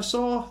 Steve, that I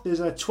saw.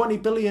 There's a 20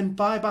 billion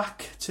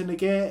buyback to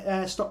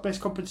negate stock-based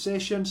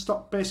compensation.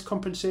 Stock-based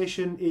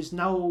compensation is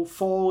now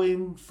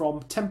falling from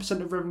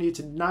 10% of revenue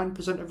to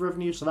 9% of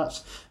revenue, so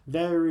that's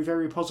very,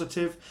 very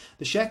positive.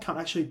 The share count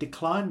actually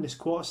declined this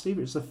quarter, Steve.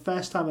 It's the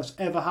first time that's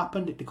ever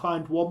happened. It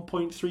declined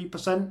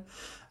 1.3%,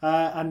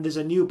 and there's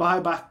a new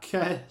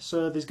buyback,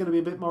 so there's going to be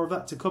a bit more of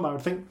that to come, I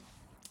would think.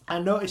 I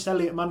noticed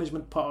Elliott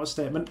Management put out a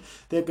statement.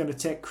 They're going to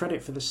take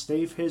credit for this,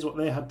 Steve. Here's what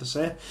they had to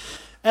say.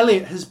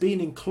 Elliott has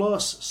been in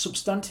close,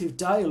 substantive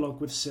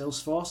dialogue with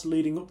Salesforce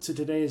leading up to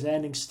today's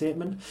earnings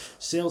statement.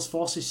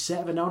 Salesforce's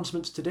set of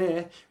announcements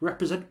today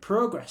represent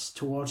progress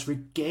towards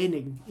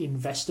regaining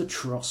investor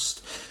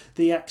trust.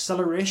 The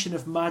acceleration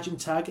of margin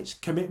targets,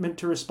 commitment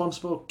to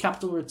responsible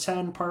capital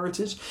return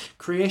priorities,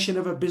 creation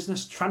of a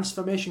business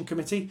transformation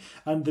committee,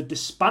 and the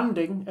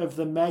disbanding of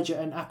the merger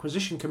and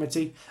acquisition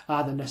committee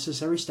are the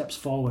necessary steps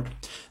forward.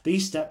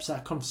 These steps are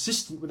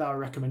consistent with our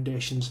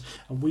recommendations,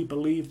 and we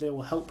believe they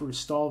will help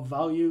restore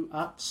value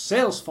at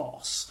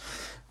Salesforce.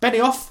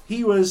 Benioff,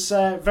 he was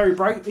very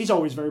bright. He's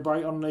always very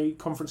bright on the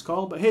conference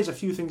call, but here's a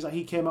few things that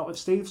he came out with,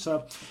 Steve.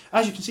 So,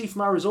 as you can see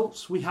from our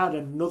results, we had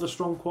another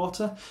strong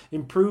quarter.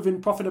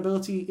 Improving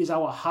profitability is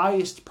our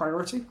highest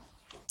priority,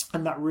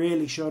 and that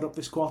really showed up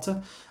this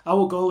quarter.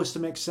 Our goal is to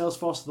make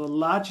Salesforce the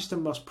largest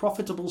and most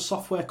profitable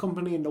software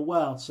company in the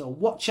world, so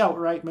watch out,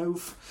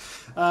 Rightmove.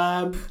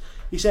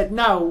 He said,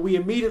 now we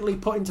immediately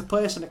put into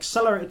place an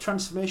accelerated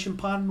transformation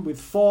plan with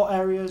 4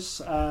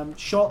 areas,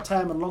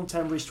 short-term and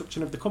long-term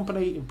restructuring of the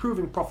company,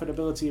 improving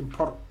profitability and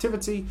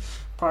productivity,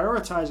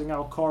 prioritising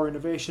our core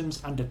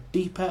innovations, and a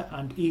deeper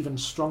and even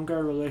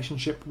stronger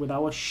relationship with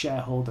our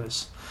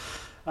shareholders.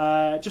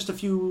 Just a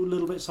few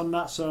little bits on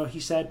that. So he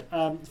said,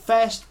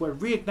 first, we're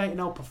reigniting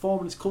our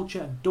performance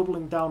culture and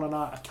doubling down on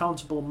our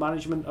accountable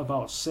management of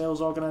our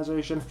sales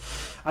organisation,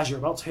 as you're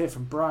about to hear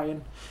from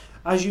Brian.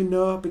 As you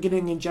know,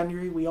 beginning in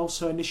January, we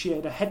also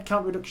initiated a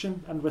headcount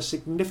reduction and we're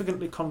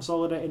significantly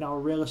consolidating our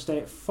real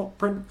estate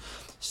footprint.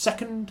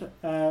 Second,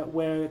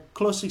 we're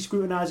closely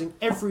scrutinising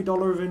every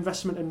dollar of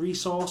investment and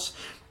resource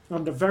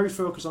and are very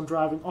focused on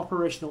driving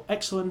operational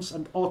excellence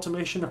and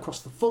automation across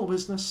the full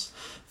business.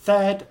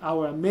 Third,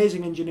 our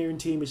amazing engineering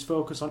team is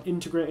focused on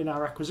integrating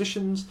our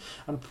acquisitions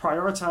and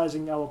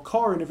prioritising our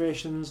core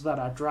innovations that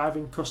are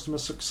driving customer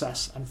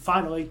success. And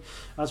finally,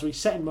 as we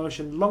set in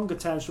motion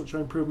longer-term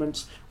structural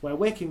improvements, we're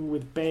working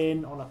with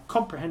Bain on a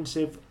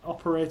comprehensive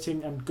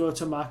operating and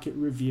go-to-market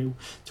review.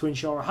 To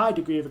ensure a high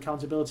degree of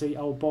accountability,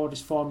 our board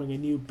is forming a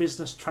new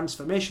business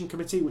transformation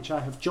committee, which I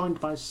have joined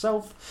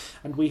myself,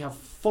 and we have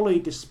fully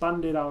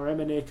disbanded our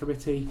M&A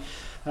committee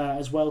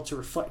as well to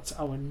reflect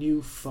our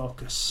new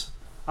focus.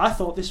 I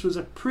thought this was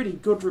a pretty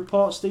good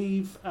report,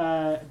 Steve.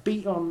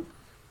 Beat on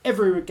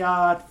every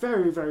regard,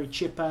 very, very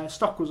chipper.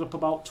 Stock was up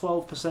about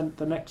 12%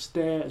 the next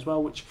day as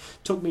well, which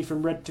took me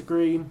from red to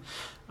green.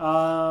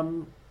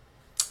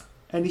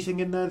 Anything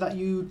in there that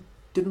you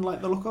didn't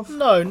like the look of?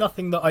 No,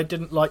 nothing that I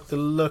didn't like the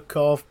look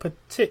of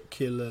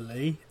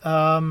particularly.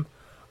 I'm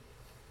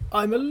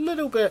a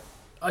little bit,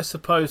 I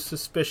suppose,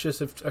 suspicious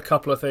of a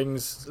couple of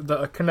things that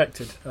are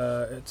connected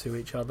to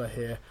each other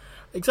here.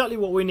 Exactly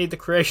what we need the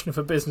creation of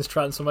a business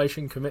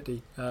transformation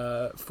committee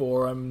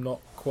for, I'm not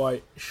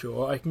quite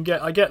sure. I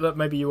get that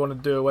maybe you want to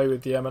do away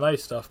with the M&A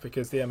stuff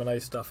because the M&A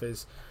stuff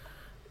is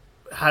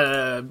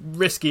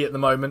risky at the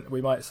moment,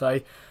 we might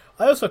say.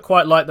 I also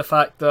quite like the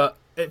fact that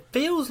it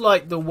feels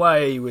like the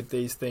way with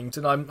these things,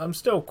 and I'm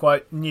still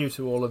quite new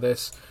to all of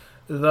this,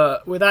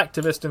 that with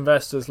activist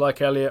investors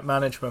like Elliott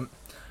Management,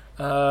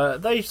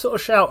 they sort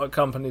of shout at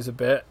companies a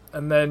bit,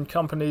 and then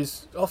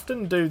companies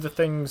often do the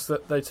things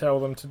that they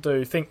tell them to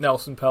do. Think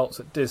Nelson Peltz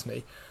at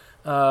Disney.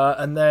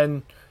 And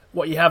then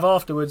what you have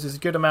afterwards is a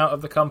good amount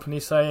of the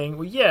company saying,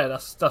 well, yeah,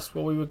 that's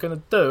what we were going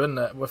to do, isn't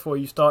it? Before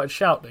you started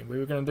shouting, we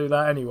were going to do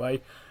that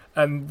anyway.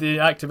 And the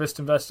activist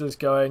investors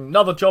going,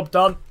 another job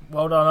done,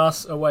 well done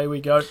us, away we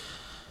go.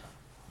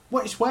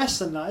 Well, it's worse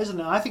than that,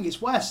 isn't it? I think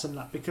it's worse than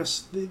that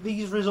because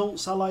these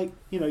results are like,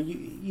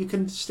 you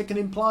can stick an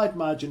implied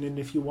margin in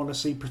if you want to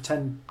see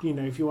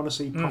if you want to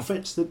see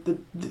profits.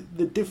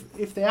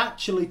 If they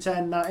actually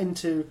turn that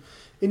into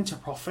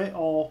profit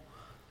or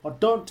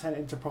don't turn it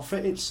into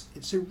profit,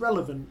 it's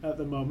irrelevant at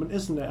the moment,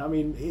 isn't it? I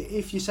mean,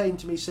 if you're saying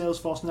to me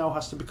Salesforce now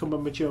has to become a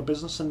mature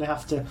business and they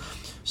have to,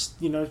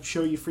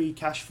 show you free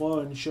cash flow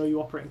and show you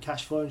operating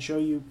cash flow and show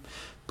you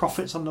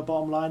profits on the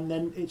bottom line,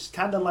 then it's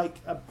kind of like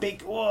a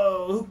big,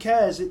 whoa, who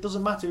cares? It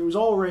doesn't matter. It was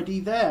already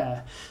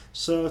there.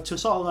 So to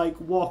sort of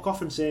like walk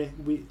off and say,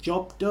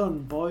 job done,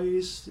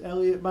 boys,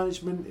 Elliott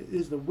Management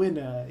is the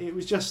winner, it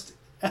was just,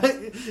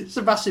 it's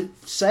a massive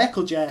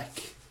circle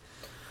jerk.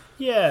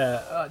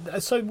 Yeah,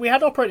 so we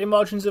had operating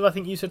margins of, I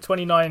think you said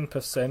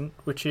 29%,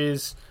 which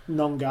is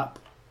non-GAAP.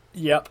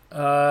 Yep.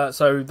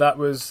 So that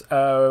was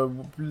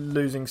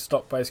losing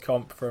stock-based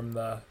comp from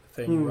the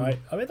thing, right?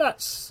 I mean,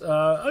 that's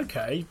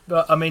okay,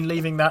 but I mean,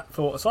 leaving that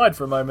thought aside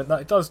for a moment,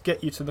 that does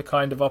get you to the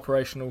kind of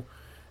operational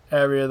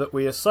area that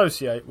we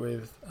associate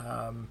with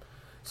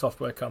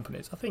software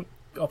companies. I think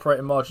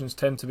operating margins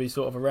tend to be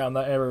sort of around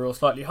that area or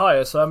slightly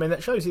higher. So, I mean,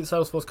 that shows you that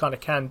Salesforce kind of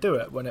can do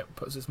it when it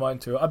puts its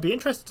mind to it. I'd be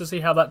interested to see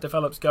how that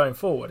develops going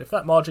forward. If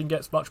that margin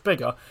gets much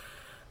bigger,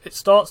 it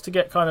starts to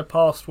get kind of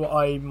past what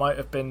I might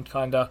have been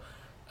kind of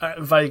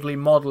vaguely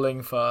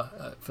modelling for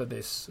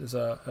this as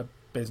a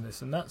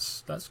business, and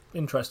that's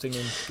interesting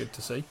and good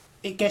to see.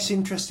 It gets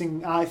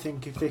interesting, I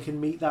think, if they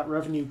can meet that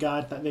revenue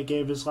guide that they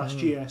gave us last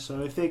year. So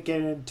if they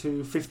get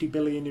into 50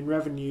 billion in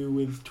revenue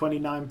with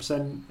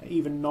 29%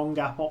 even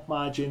non-GAAP op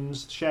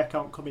margins, share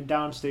count coming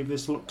down, Steve,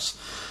 this looks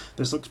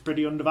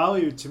pretty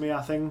undervalued to me,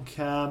 I think.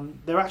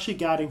 They're actually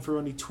guiding for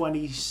only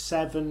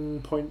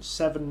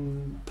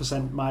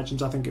 27.7%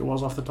 margins, I think it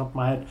was off the top of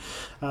my head,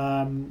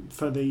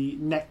 for the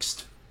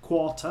next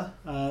quarter.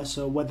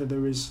 So whether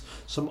there is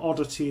some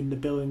oddity in the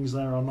billings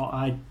there or not,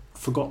 I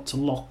forgot to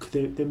look.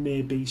 There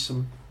may be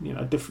some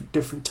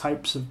different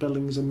types of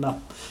billings in that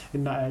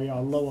area,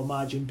 or lower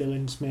margin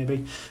billings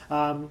maybe,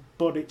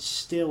 but it's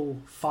still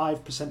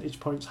 5 percentage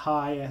points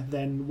higher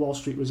than Wall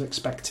Street was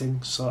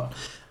expecting. So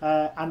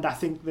and I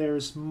think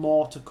there's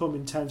more to come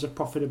in terms of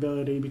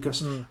profitability,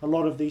 because a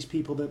lot of these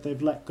people that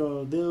they've let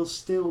go, they'll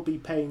still be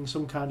paying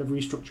some kind of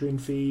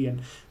restructuring fee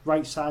and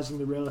right sizing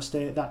the real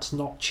estate. That's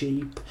not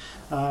cheap.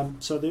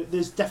 So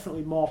there's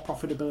definitely more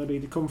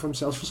profitability to come from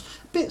Salesforce.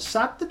 A bit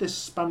sad that they're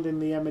disbanding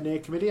the M&A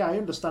committee. I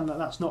understand that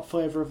that's not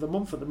flavour of the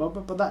month at the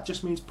moment, but that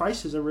just means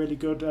prices are really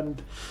good,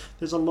 and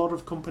there's a lot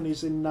of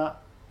companies in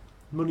that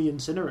money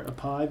incinerator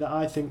pie that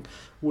I think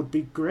would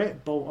be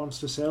great bolt-ons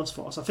to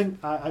Salesforce. I think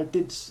I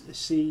did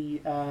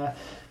see a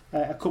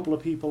couple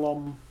of people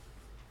on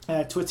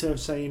Twitter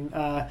saying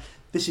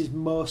this is,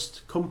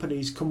 most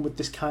companies come with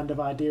this kind of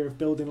idea of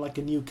building like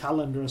a new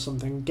calendar or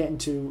something, getting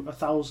to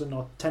 1,000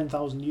 or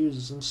 10,000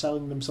 users and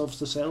selling themselves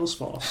to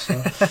Salesforce.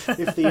 So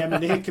if the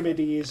M&A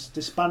committee is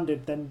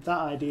disbanded, then that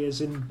idea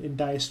is in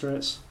dire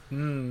straits.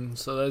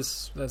 So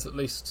there's at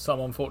least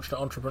some unfortunate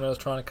entrepreneurs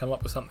trying to come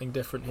up with something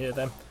different here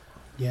then.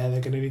 Yeah,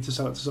 they're going to need to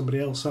sell it to somebody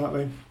else, aren't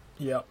they?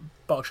 Yeah,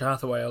 Berkshire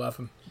Hathaway will have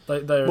them.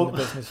 They're in the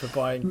business for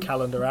buying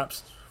calendar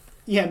apps.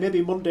 Yeah,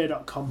 maybe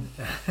Monday.com.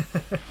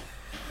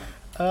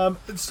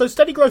 So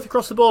steady growth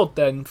across the board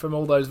then from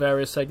all those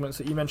various segments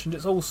that you mentioned.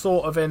 It's all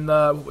sort of in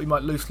what we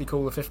might loosely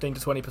call the 15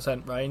 to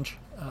 20% range.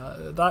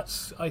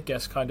 That's, I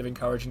guess, kind of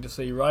encouraging to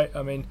see, right?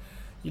 I mean,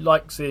 you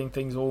like seeing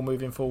things all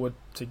moving forward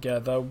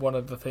together. One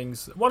of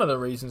the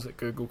reasons that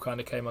Google kind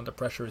of came under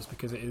pressure is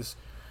because it is,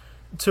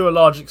 to a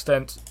large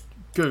extent,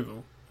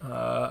 Google.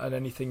 And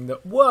anything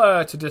that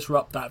were to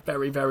disrupt that,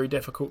 very, very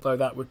difficult though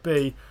that would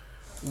be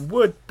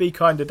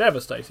kind of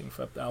devastating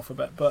for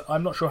Alphabet. But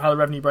I'm not sure how the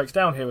revenue breaks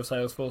down here with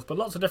Salesforce, but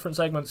lots of different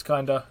segments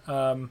kind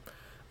of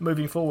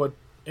moving forward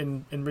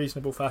in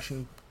reasonable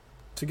fashion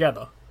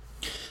together.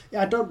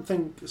 Yeah, I don't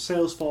think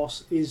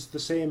Salesforce is the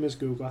same as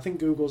Google. I think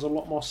Google's a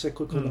lot more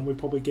cyclical than we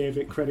probably gave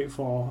it credit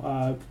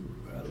for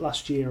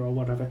last year or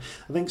whatever.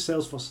 I think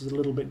Salesforce is a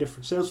little bit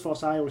different.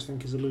 Salesforce, I always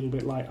think, is a little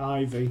bit like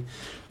Ivy,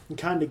 and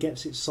kind of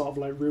gets its sort of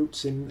like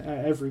roots in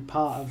every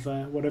part of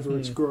whatever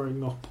it's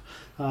growing up,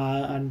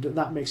 and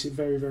that makes it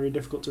very, very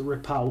difficult to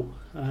rip out.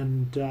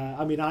 And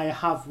I mean, I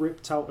have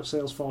ripped out a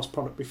Salesforce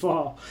product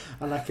before,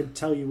 and I can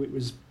tell you it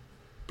was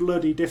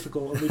bloody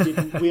difficult,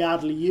 and we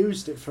hardly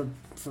used it from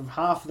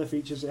half of the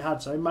features it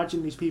had. So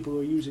imagine these people who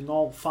are using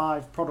all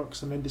 5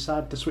 products and then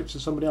decide to switch to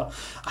somebody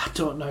else. I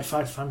don't know if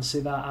I'd fancy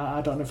that.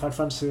 I don't know if I'd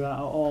fancy that at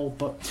all.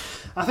 But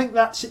I think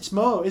that's its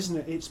moat, isn't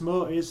it? Its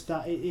moat is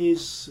that it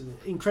is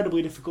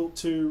incredibly difficult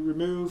to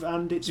remove,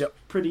 and it's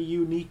pretty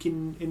unique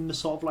in the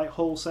sort of like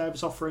whole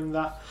service offering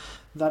that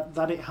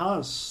it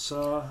has.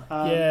 So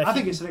I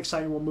think it's an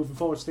exciting one moving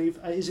forward. Steve,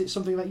 is it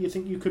something that you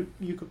think you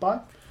could buy?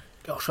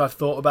 Gosh, I've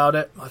thought about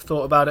it. I've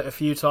thought about it a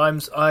few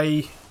times.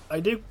 I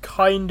do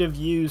kind of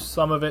use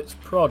some of its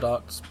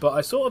products, but I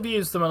sort of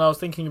used them, and I was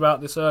thinking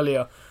about this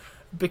earlier,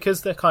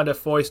 because they're kind of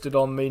foisted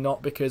on me,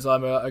 not because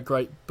I'm a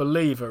great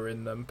believer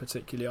in them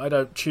particularly. I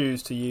don't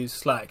choose to use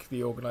Slack.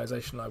 The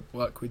organisation I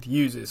work with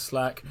uses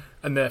Slack,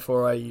 and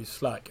therefore I use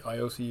Slack. I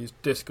also use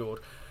Discord.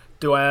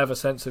 Do I have a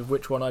sense of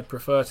which one I'd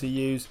prefer to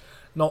use?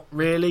 Not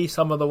really.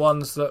 Some of the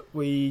ones that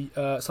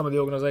some of the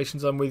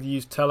organisations I'm with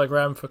use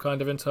Telegram for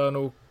kind of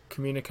internal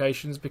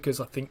communications, because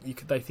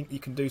they think you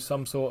can do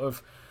some sort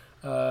of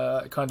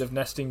kind of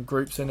nesting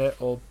groups in it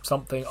or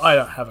something. I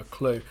don't have a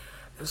clue.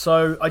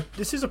 So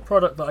this is a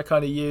product that I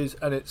kind of use,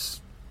 and it's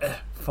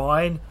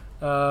fine.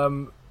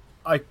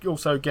 I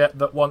also get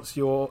that once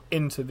you're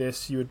into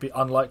this, you would be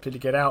unlikely to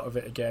get out of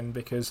it again,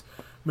 because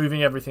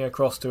moving everything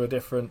across to a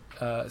different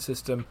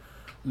system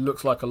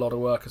looks like a lot of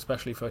work,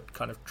 especially for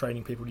kind of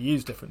training people to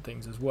use different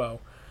things as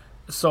well.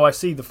 So I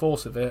see the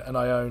force of it, and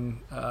I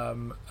own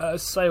a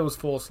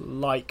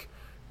Salesforce-like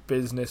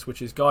business,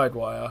 which is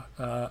Guidewire,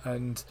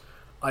 and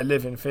I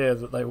live in fear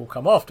that they will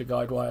come after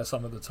Guidewire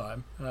some of the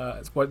time.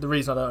 It's the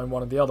reason I don't own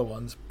one of the other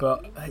ones,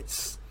 but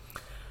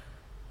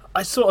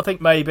I sort of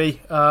think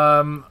maybe.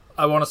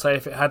 I want to say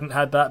if it hadn't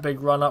had that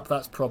big run-up,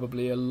 that's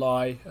probably a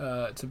lie,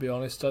 to be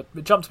honest. It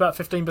jumped about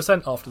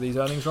 15% after these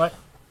earnings, right?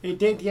 It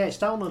did, yeah. It's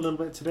down a little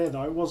bit today,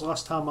 though. It was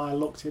last time I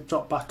looked. It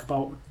dropped back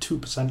about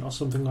 2% or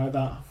something like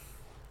that.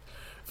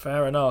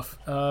 Fair enough.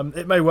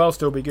 It may well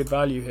still be good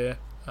value here.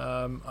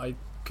 I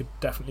could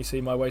definitely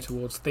see my way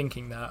towards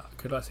thinking that.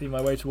 Could I see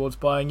my way towards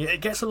buying it?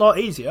 It gets a lot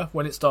easier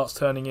when it starts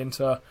turning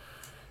into...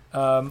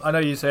 I know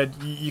you said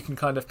you can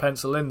kind of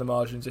pencil in the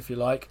margins if you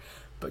like,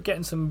 but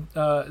getting some,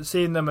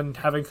 seeing them and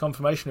having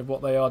confirmation of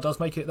what they are does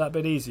make it that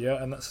bit easier,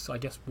 and that's, I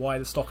guess, why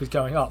the stock is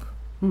going up.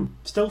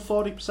 Still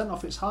 40%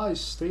 off its highs,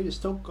 Steve. It's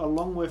still a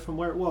long way from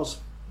where it was.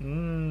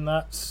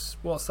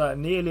 What's that?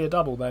 Nearly a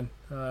double then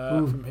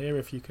from here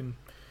if you can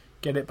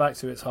get it back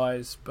to its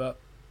highs, but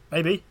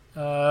maybe.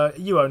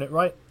 You own it,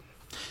 right?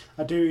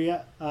 I do,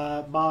 yeah.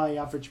 My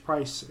average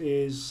price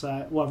is,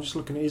 I'm just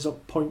looking, it is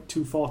up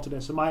 0.24 today,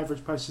 so my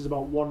average price is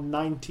about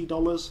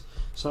 $190.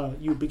 So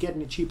you'd be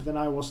getting it cheaper than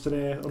I was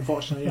today.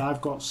 Unfortunately, I've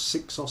got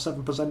 6 or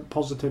 7%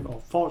 positive, or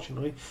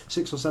fortunately,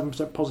 6 or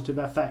 7% positive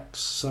FX,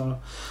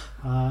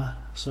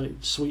 so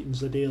it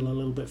sweetens the deal a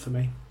little bit for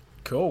me.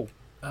 Cool.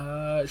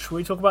 Should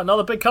we talk about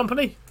another big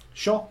company?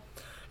 Sure.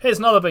 Here's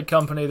another big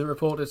company that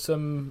reported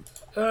some...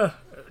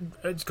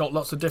 it's got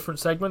lots of different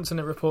segments and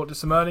it reported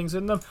some earnings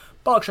in them.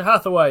 Berkshire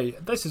Hathaway.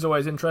 This is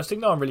always interesting.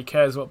 No one really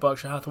cares what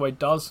Berkshire Hathaway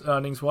does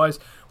earnings-wise.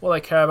 What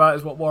they care about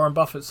is what Warren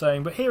Buffett's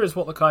saying. But here is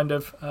what the kind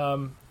of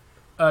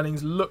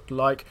earnings looked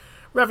like.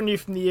 Revenue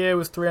from the year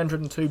was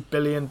 $302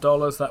 billion.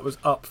 That was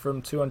up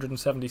from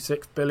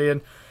 $276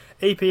 billion.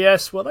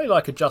 EPS, well, they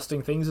like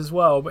adjusting things as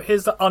well, but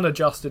here's the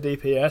unadjusted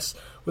EPS.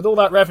 With all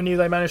that revenue,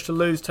 they managed to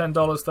lose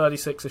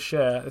 $10.36 a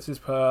share. This is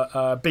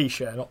per B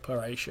share, not per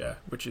A share,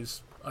 which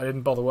is, I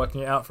didn't bother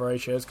working it out for A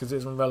shares because it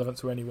isn't relevant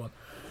to anyone.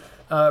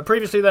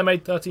 Previously, they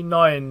made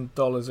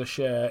 $39 a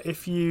share.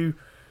 If you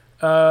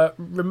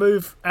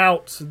remove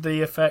out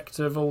the effect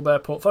of all their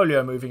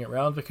portfolio moving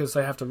around, because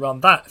they have to run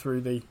that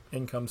through the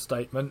income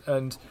statement,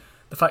 and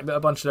the fact that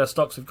a bunch of their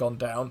stocks have gone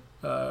down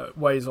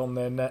weighs on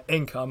their net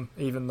income,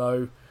 even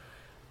though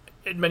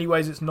in many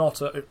ways it's not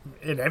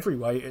in every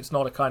way it's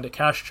not a kind of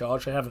cash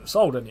charge. They haven't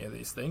sold any of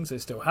these things, they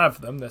still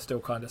have them, they're still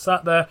kind of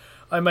sat there.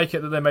 I make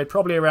it that they made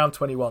probably around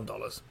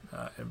 $21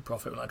 in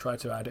profit when I try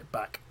to add it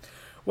back.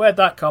 Where'd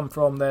that come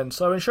from then?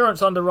 So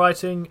insurance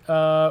underwriting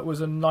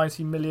was a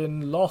 90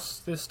 million loss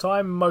this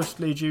time,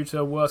 mostly due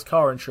to worse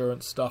car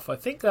insurance stuff. I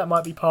think that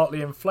might be partly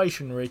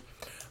inflationary.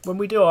 When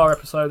we do our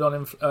episode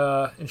on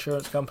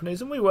insurance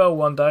companies, and we will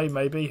one day,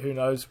 maybe, who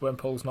knows, when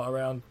Paul's not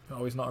around.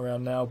 Oh, he's not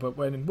around now, but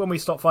when we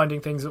stop finding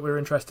things that we're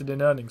interested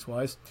in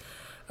earnings-wise,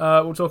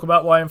 we'll talk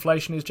about why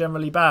inflation is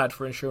generally bad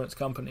for insurance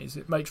companies.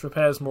 It makes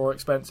repairs more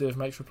expensive,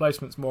 makes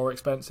replacements more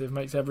expensive,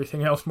 makes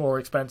everything else more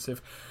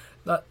expensive.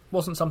 That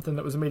wasn't something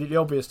that was immediately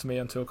obvious to me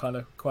until kind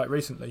of quite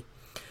recently.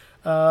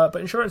 But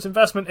insurance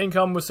investment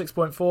income was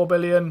 $6.4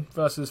 billion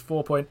versus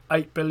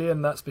 $4.8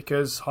 billion. That's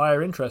because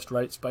higher interest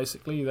rates,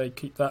 basically. They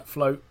keep that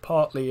float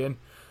partly in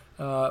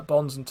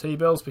bonds and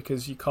T-bills,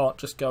 because you can't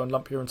just go and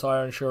lump your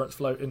entire insurance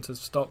float into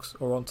stocks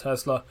or on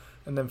Tesla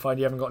and then find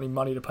you haven't got any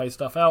money to pay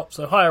stuff out.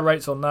 So higher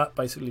rates on that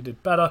basically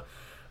did better.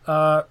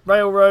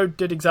 Railroad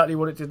did exactly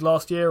what it did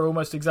last year,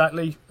 almost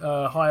exactly.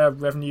 Higher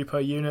revenue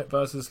per unit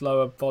versus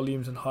lower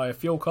volumes and higher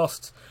fuel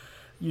costs.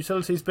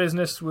 Utilities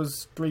business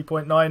was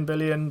 $3.9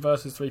 billion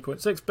versus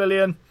 $3.6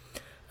 billion.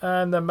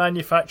 And the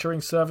manufacturing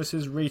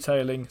services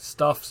retailing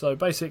stuff, so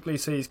basically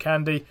See's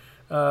Candy,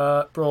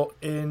 brought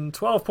in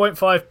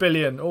 $12.5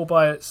 billion all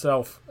by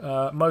itself,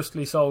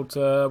 mostly sold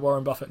to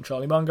Warren Buffett and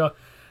Charlie Munger.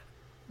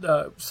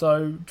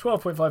 So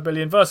 $12.5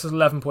 billion versus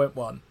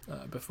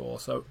 $11.1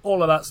 before. So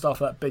all of that stuff,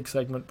 that big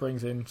segment,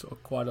 brings in sort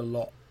of quite a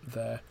lot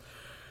there.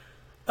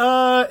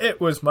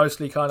 It was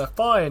mostly kind of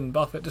fine.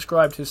 Buffett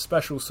described his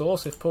special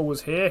sauce. If Paul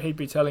was here, he'd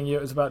be telling you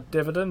it was about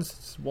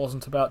dividends. It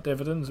wasn't about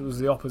dividends. It was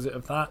the opposite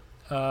of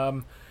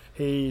that.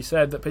 He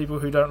said that people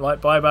who don't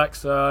like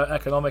buybacks are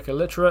economic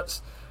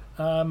illiterates.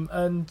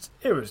 And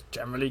it was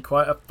generally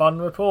quite a fun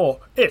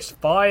report. It's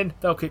fine.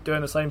 They'll keep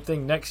doing the same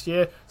thing next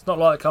year. It's not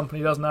like the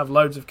company doesn't have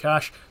loads of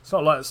cash. It's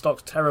not like the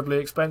stock's terribly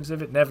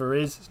expensive. It never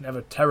is. It's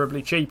never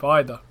terribly cheap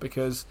either,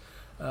 because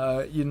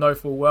you know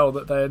full well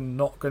that they're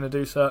not going to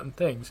do certain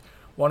things.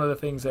 One of the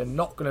things they're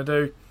not going to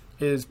do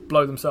is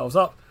blow themselves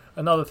up.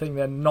 Another thing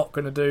they're not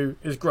going to do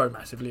is grow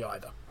massively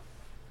either.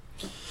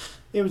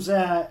 It was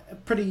a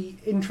pretty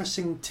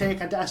interesting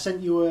take. I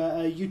sent you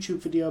a YouTube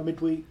video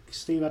midweek,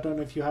 Steve. I don't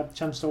know if you had a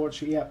chance to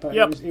watch it yet, but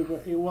yep.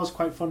 it was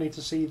quite funny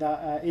to see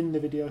that in the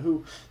video,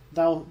 who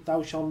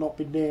thou shall not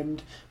be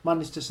named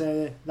managed to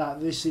say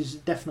that this is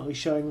definitely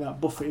showing that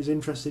Buffett is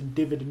interested in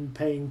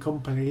dividend-paying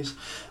companies,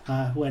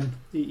 when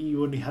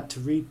you only had to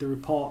read the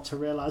report to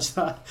realise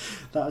that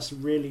that's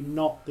really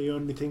not the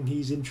only thing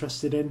he's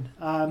interested in.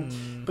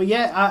 But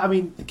yeah, I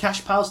mean, the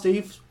cash pile,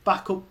 Steve,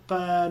 back up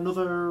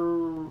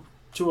another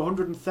to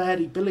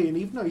 130 billion,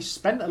 even though he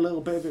spent a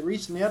little bit of it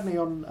recently, hadn't he?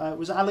 On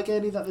was it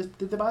Allegheny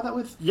did they buy that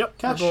with? Yep,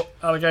 cash. They bought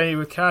Allegheny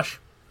with cash,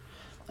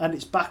 and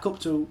it's back up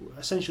to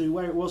essentially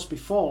where it was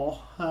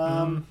before.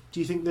 Do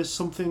you think there's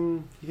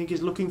something? You think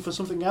he's looking for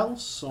something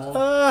else?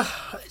 Or?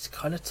 It's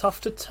kind of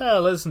tough to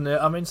tell, isn't it?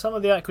 I mean, some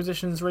of the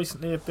acquisitions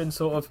recently have been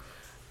sort of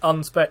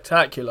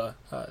unspectacular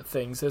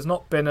things. There's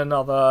not been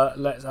another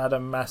let's add a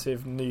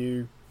massive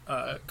new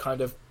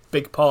kind of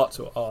big part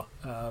to our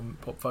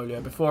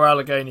portfolio. Before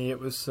Allegheny, it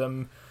was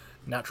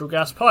natural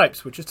gas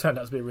pipes, which has turned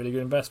out to be a really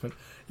good investment.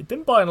 He'd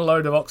been buying a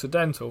load of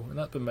Occidental, and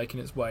that's been making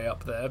its way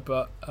up there,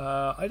 but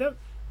I don't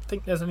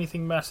think there's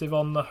anything massive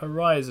on the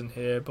horizon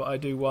here, but I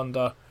do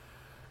wonder.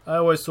 I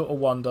always sort of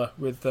wonder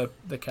with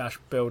the cash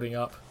building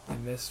up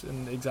in this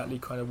and exactly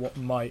kind of what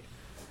might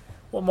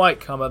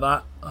come of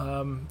that.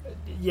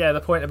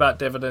 The point about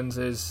dividends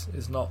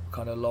is not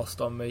kind of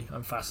lost on me.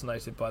 I'm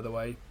fascinated by the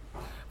way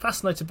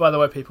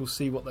people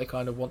see what they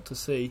kind of want to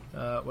see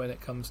when it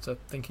comes to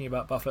thinking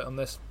about Buffett on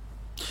this.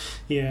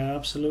 Yeah,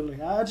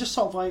 absolutely. I just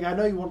sort of I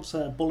know he wants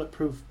a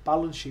bulletproof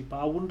balance sheet, but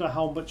I wonder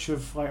how much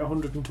of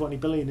 120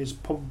 billion is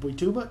probably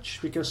too much,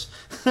 because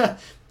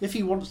if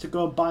he wants to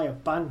go and buy a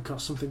bank or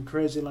something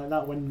crazy like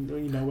that when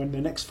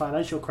the next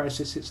financial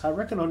crisis hits, I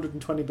reckon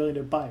 120 billion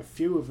would buy a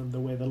few of them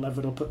the way they're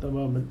levered up at the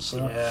moment.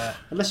 So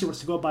unless he wants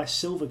to go buy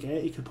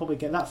Silvergate, he could probably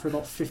get that for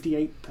about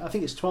 58. I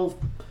think it's 2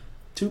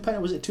 pence.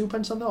 Was it 2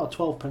 pence on that or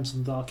 12 pence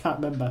on that? I can't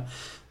remember.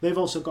 They've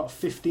also got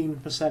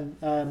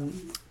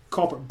 15%.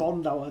 Corporate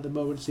bond out at the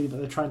moment, see that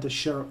they're trying to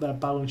shore up their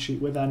balance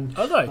sheet with, and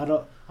are they?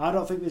 I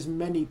don't think there's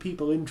many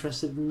people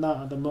interested in that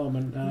at the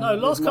moment. No,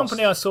 last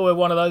company I saw with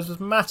one of those was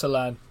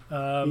Matalan,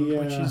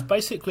 which is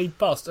basically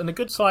bust, and a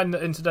good sign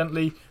that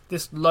incidentally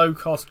this low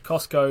cost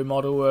Costco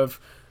model of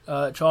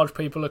charge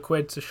people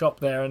 £1 to shop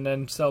there and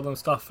then sell them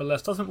stuff for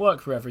less doesn't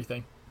work for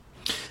everything.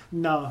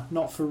 No,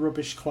 not for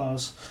rubbish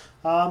clothes.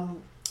 So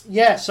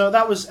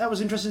that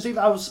was interesting, Steve.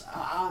 I've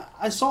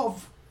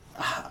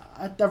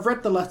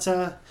read the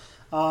letter.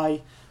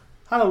 I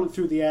had a look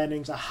through the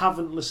earnings. I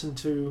haven't listened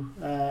to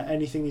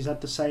anything he's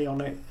had to say on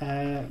it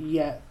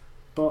yet,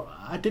 but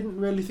I didn't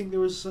really think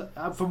there was,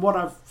 from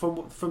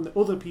the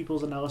other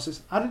people's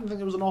analysis, I didn't think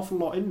there was an awful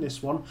lot in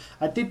this one.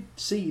 I did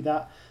see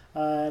that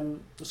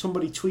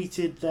somebody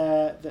tweeted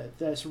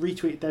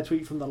retweeted their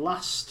tweet from the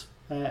last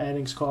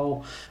earnings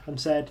call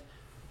and said,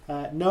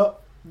 "No,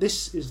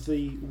 this is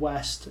the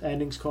worst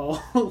earnings call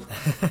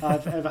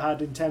I've ever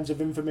had in terms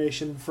of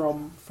information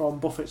from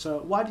Buffett." So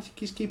why do you think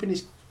he's keeping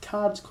his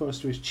cards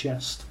close to his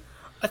chest?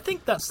 I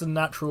think that's the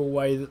natural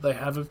way that they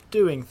have of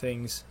doing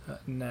things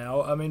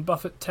now. I mean,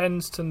 Buffett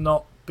tends to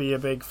not be a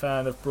big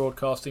fan of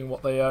broadcasting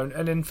what they own,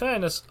 and in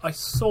fairness, I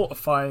sort of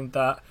find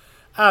that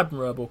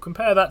admirable.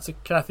 Compare that to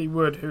Cathie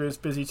Wood, who is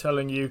busy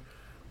telling you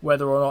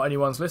whether or not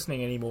anyone's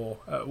listening anymore,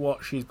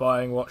 what she's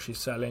buying, what she's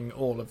selling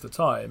all of the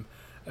time.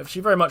 She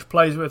very much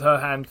plays with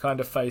her hand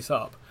kind of face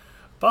up.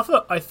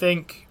 Buffett, I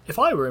think, if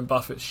I were in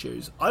Buffett's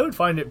shoes, I would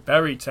find it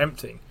very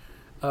tempting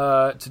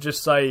to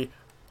just say,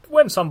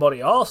 when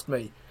somebody asked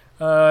me,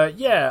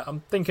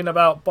 I'm thinking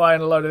about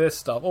buying a load of this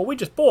stuff, or we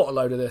just bought a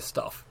load of this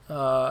stuff,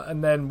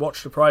 and then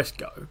watch the price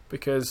go,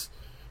 because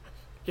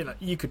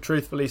you could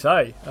truthfully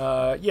say,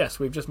 yes,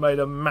 we've just made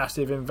a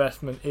massive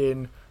investment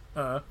in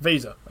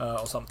Visa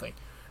or something,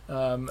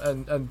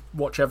 and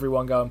watch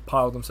everyone go and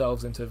pile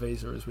themselves into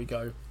Visa as we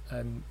go,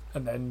 and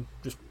then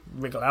just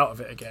wriggle out of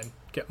it again.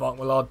 Get Mark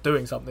Millard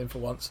doing something for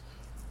once,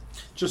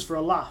 just for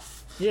a laugh.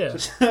 Yeah,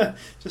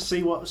 just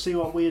see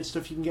what weird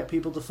stuff you can get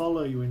people to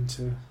follow you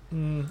into.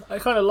 I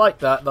kind of like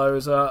that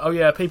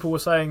though. People were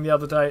saying the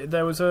other day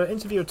there was an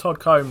interview with Todd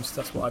Combs.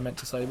 That's what I meant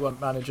to say. They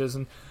weren't managers,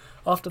 and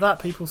after that,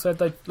 people said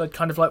they'd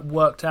kind of like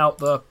worked out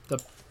the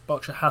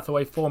Berkshire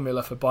Hathaway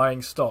formula for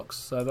buying stocks.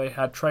 So they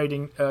had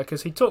trading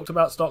because he talked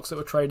about stocks that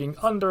were trading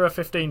under a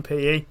 15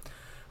 PE.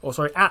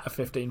 At a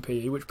 15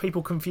 PE, which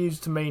people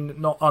confused to mean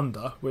not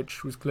under,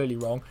 which was clearly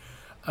wrong,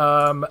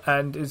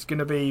 and is going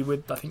to be,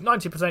 with I think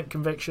 90%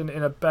 conviction,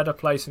 in a better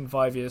place in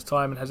 5 years'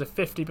 time, and has a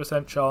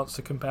 50% chance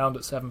to compound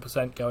at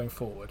 7% going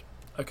forward.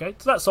 Okay,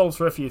 so that solves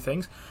for a few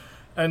things,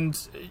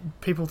 and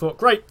people thought,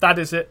 great, that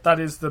is it, that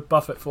is the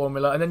Buffett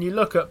formula. And then you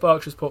look at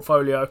Berkshire's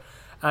portfolio,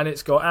 and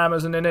it's got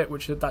Amazon in it,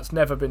 which that's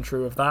never been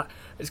true of that.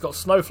 It's got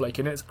Snowflake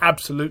in it. It's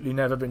absolutely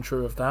never been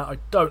true of that. I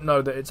don't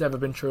know that it's ever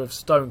been true of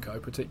Stoneco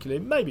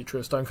particularly. It may be true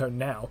of Stoneco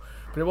now,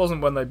 but it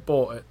wasn't when they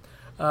bought it.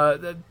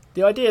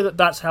 The idea that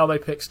that's how they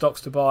pick stocks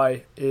to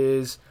buy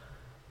is,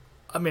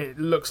 I mean, it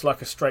looks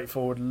like a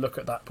straightforward look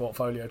at that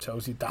portfolio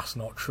tells you that's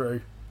not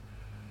true.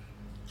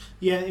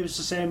 Yeah, it was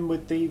the same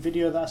with the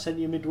video that I sent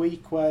you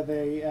midweek where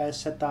they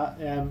said that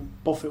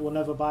Buffett will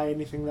never buy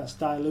anything that's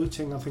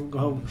diluting. I think,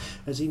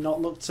 has he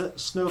not looked at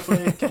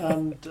Snowflake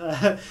and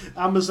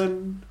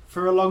Amazon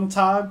for a long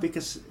time?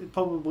 Because it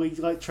probably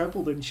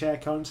trebled in share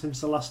count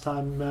since the last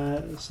time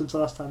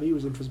he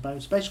was interested by it,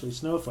 especially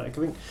Snowflake.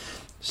 I think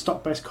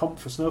stock-based comp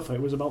for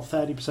Snowflake was about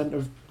 30%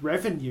 of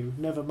revenue,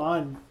 never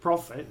mind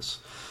profits.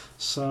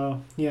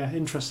 So, yeah,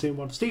 interesting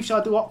one. Steve,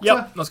 shall I do Okta?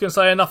 Yep, I was going to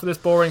say, enough of this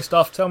boring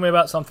stuff. Tell me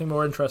about something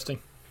more interesting.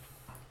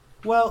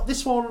 Well,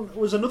 this one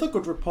was another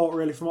good report,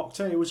 really, from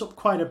Okta. It was up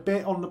quite a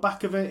bit on the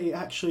back of it. It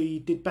actually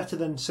did better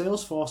than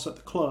Salesforce at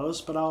the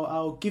close, but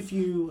I'll give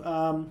you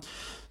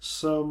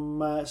some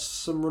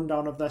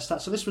rundown of their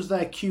stats. So this was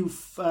their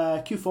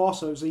Q4,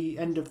 so it was the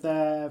end of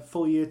their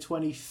full year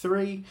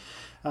 23.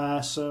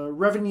 So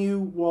revenue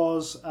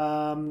was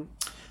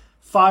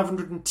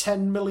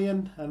 510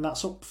 million, and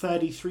that's up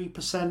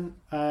 33%,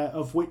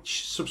 of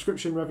which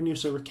subscription revenue,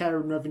 so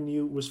recurring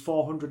revenue, was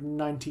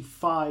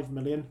 495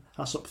 million.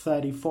 That's up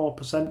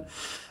 34%.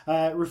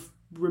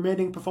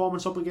 Remaining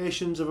performance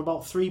obligations of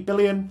about 3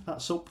 billion.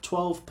 That's up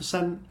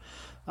 12%.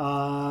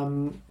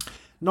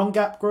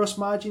 Non-GAAP gross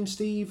margin,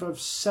 Steve, of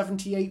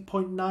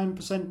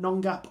 78.9%.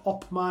 Non-GAAP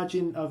op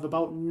margin of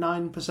about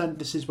 9%.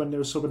 This is when they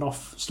were subbing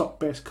off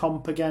stock-based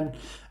comp again.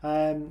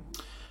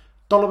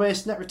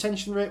 Dollar-based net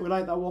retention rate, we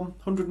like that one,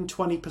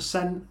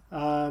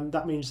 120%.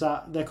 That means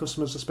that their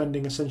customers are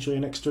spending essentially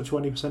an extra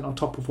 20% on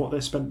top of what they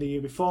spent the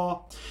year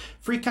before.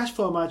 Free cash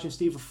flow margin,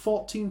 Steve, of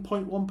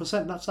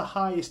 14.1%. That's the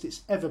highest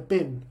it's ever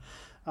been.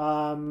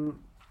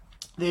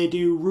 They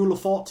do Rule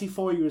of 40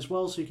 for you as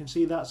well, so you can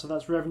see that. So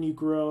that's revenue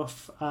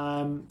growth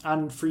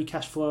and free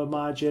cash flow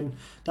margin.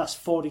 That's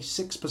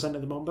 46% at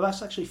the moment, but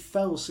that's actually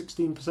fell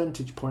 16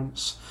 percentage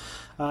points.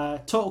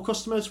 Total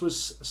customers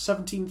was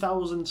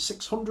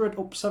 17,600,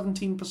 up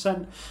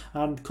 17%,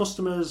 and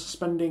customers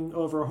spending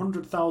over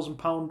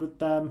 £100,000 with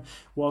them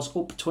was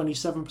up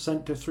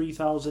 27% to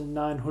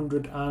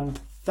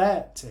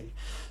 3,930.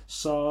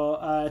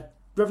 So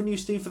revenue,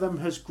 Steve, for them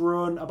has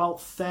grown about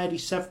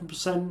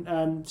 37%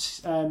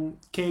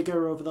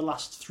 CAGR over the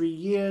last 3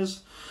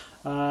 years.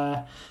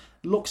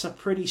 Looks a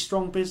pretty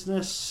strong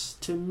business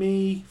to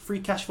me. Free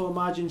cash flow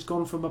margin's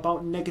gone from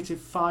about negative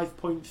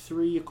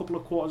 5.3 a couple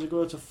of quarters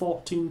ago to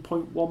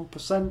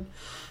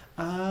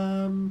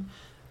 14.1%.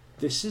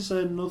 This is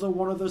another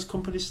one of those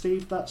companies,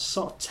 Steve, that's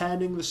sort of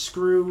turning the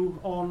screw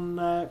on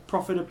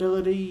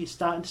profitability. You're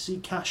starting to see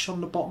cash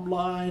on the bottom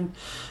line.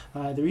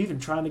 They're even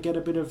trying to get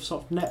a bit of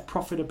sort of net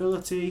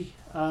profitability.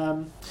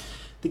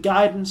 The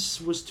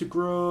guidance was to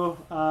grow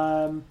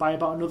by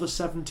about another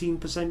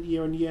 17%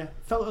 year on year.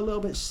 Felt a little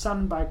bit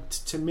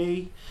sandbagged to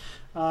me.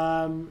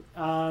 And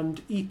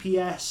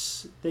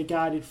EPS, they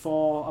guided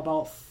for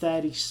about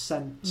 30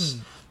 cents.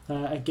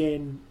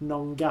 Again,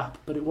 non-GAAP,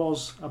 but it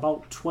was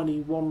about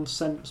 21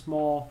 cents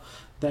more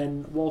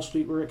than Wall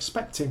Street were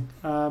expecting.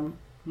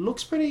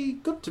 Looks pretty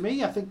good to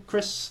me. I think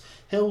Chris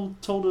Hill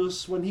told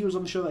us when he was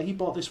on the show that he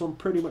bought this one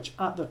pretty much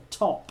at the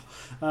top.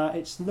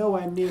 It's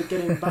nowhere near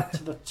getting back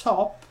to the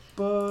top,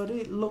 but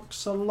it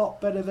looks a lot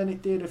better than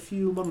it did a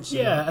few months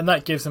ago. Yeah, and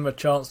that gives him a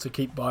chance to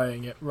keep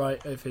buying it,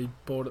 right? If he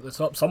bought at the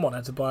top, someone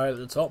had to buy it at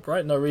the top,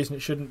 right? No reason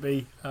it shouldn't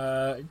be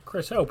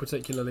Chris Hill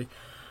particularly.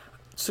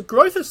 So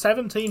growth of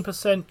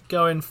 17%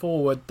 going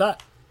forward,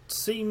 that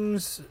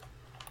seems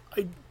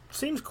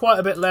quite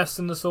a bit less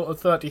than the sort of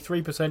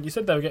 33%. You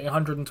said they were getting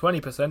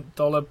 120%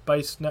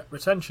 dollar-based net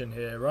retention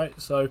here, right?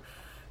 So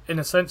in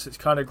a sense, it's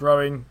kind of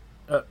growing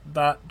at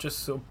that just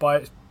sort of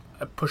by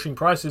pushing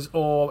prices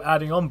or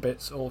adding on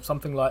bits or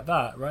something like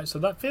that, right? So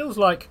that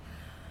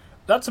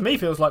to me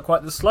feels like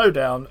quite the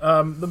slowdown.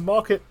 The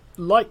market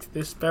liked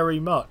this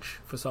very much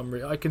for some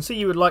reason. I can see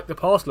you would like the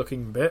past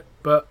looking bit,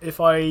 but if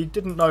I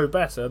didn't know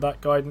better, that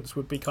guidance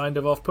would be kind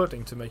of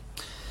off-putting to me.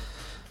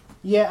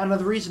 Yeah, and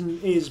the reason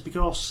is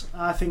because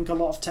I think a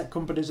lot of tech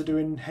companies are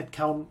doing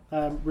headcount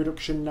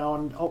reduction now,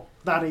 and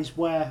that is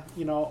where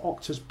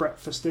Okta's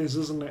breakfast is,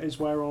 isn't it? Is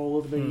where all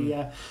of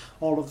the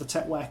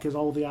tech workers,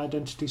 all the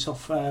identity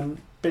software,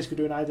 basically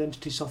doing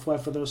identity software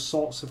for those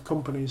sorts of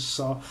companies.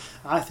 So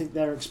I think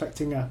they're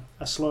expecting a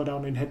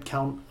slowdown in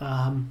headcount,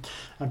 and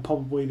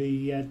probably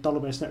the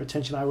dollar-based net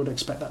retention. I would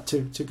expect that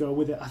to go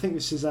with it. I think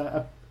this is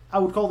I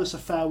would call this a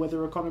fair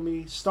weather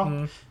economy stock,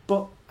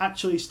 but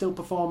actually still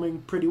performing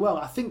pretty well.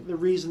 I think the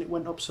reason it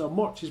went up so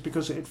much is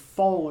because it had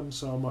fallen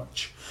so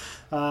much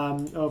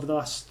over the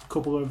last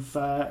couple of,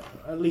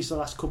 at least the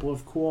last couple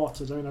of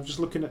quarters. I mean, I'm just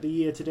looking at the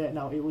year to date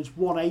now. It was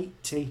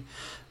 180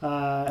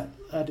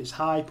 at its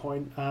high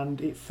point, and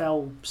it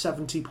fell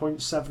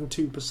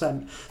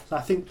 70.72%. So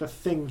I think the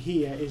thing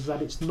here is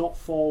that it's not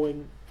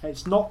falling.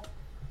 It's not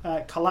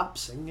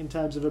collapsing in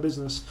terms of a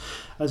business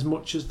as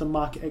much as the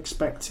market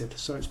expected.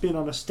 So it's been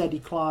on a steady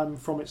climb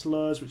from its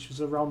lows, which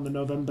was around the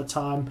November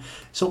time.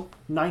 It's up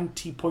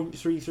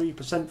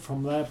 90.33%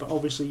 from there, but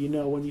obviously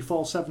when you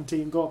fall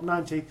 70 and go up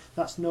 90,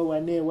 that's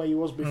nowhere near where you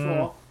was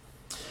before.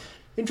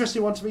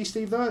 Interesting one to me,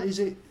 Steve, though. Is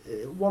it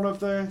one of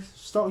the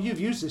stock? You've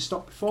used this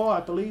stock before,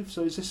 I believe,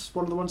 so is this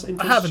one of the ones that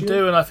interests you? I haven't,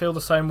 and I feel the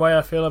same way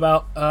I feel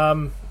about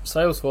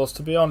Salesforce,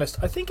 to be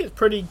honest. I think it's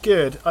pretty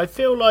good. I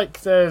feel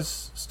like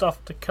there's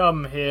stuff to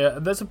come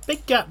here. There's a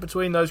big gap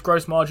between those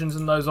gross margins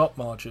and those op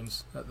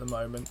margins at the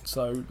moment.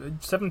 So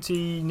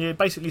 70,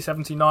 basically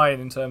 79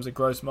 in terms of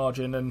gross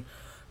margin and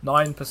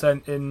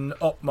 9% in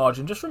op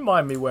margin. Just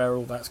remind me where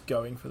all that's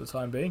going for the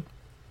time being.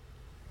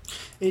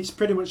 It's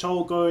pretty much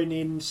all going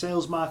in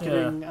sales,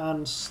 marketing,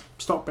 and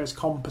stock-based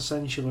comp,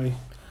 essentially.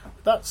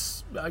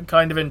 That's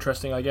kind of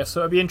interesting, I guess. So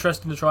it'd be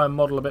interesting to try and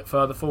model a bit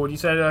further forward. You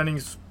said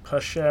earnings per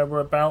share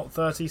were about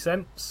 30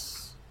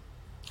 cents?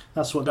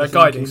 That's what they're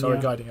guiding,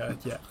 thinking, guiding,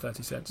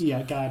 30 cents.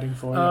 Yeah, guiding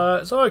for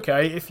you. So,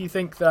 okay, if you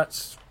think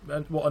that's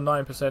what a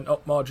 9%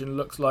 op margin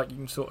looks like, you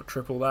can sort of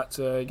triple that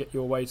to get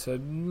your way to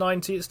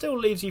 90. It still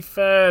leaves you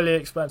fairly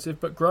expensive,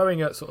 but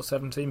growing at sort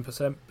of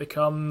 17%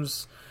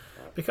 becomes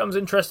becomes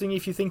interesting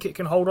if you think it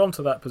can hold on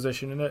to that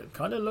position, and it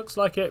kind of looks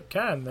like it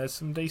can. There's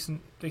some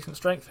decent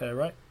strength here,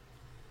 right?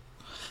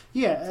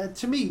 Yeah,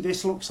 to me,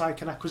 this looks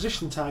like an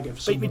acquisition target for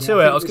Beat somebody. me to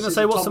it. I was going to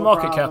say, what's the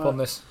market cap on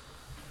this?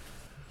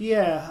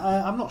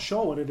 Yeah, I'm not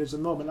sure what it is at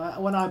the moment.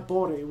 When I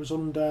bought it, it was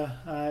under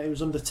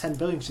 10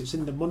 billion. So it's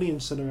in the money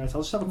incinerator.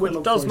 I'll just have a quick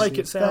look. Which does make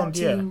it sound,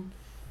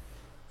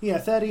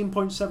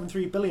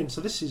 13.73 billion.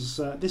 So this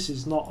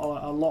is not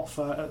a lot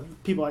for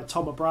people like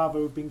Thoma Bravo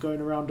who've been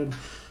going around and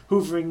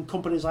hoovering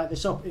companies like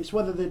this up. It's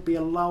whether they'd be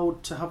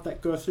allowed to have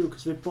that go through,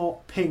 because they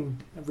bought Ping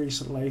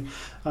recently,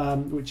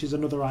 which is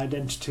another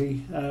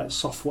identity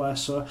software.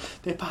 So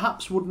they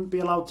perhaps wouldn't be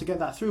allowed to get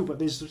that through. But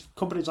there's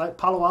companies like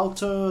Palo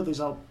Alto,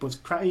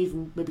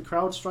 even maybe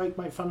CrowdStrike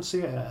might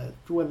fancy it.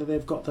 Whether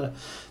they've got the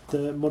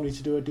money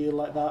to do a deal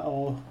like that,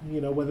 or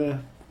whether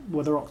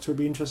Okta would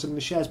be interested in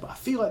the shares. But I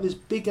feel like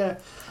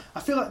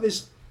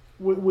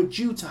we're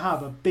due to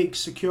have a big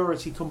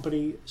security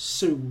company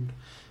soon.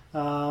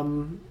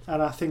 And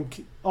I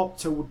think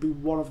Okta would be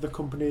one of the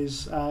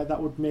companies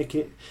that would make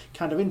it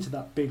kind of into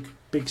that big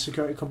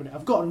security company.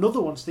 I've got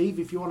another one, Steve,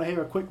 if you want to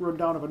hear a quick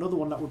rundown of another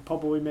one that would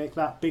probably make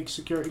that big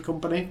security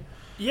company.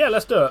 Yeah,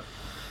 let's do it.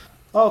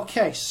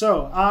 Okay,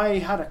 so I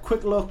had a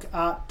quick look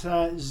at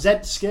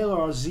Zscaler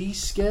or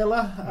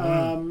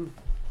Zscaler.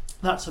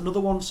 That's another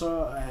one.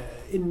 So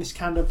in this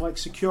kind of like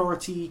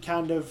security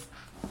kind of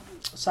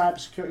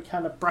cybersecurity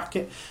kind of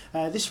bracket,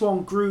 this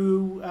one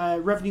grew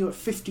revenue at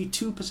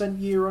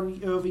 52% year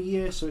over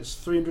year, so it's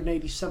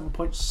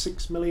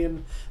 387.6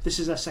 million. This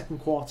is their second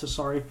quarter,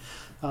 sorry.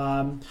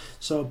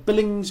 So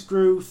billings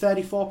grew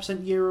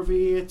 34% year over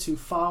year to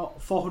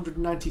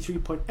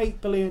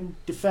 493.8 billion.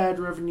 Deferred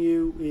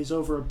revenue is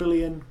over $1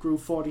 billion, grew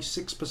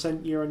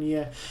 46% year on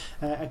year.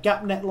 A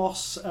GAAP net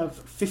loss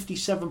of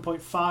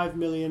 57.5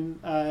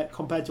 million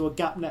compared to a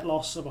GAAP net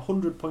loss of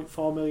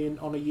 100.4 million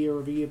on a year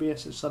over year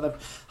basis. So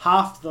they've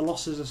halved the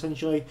losses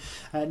essentially.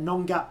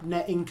 Non-GAAP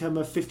net income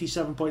of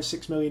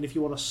 57.6 million if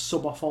you want to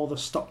sub off all the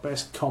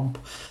stock-based comp.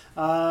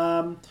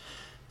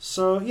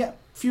 So yeah,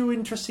 few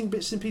interesting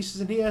bits and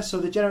pieces in here. So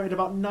they generated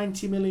about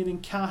 90 million in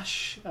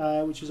cash,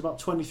 which is about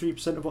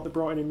 23% of what they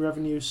brought in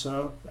revenue.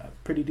 So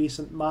pretty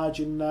decent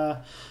margin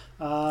there.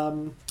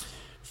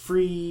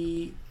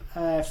 Free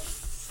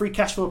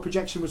cash flow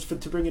projection was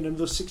to bring in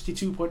another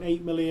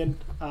 62.8 million,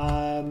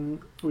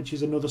 which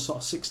is another sort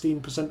of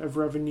 16% of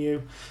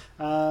revenue.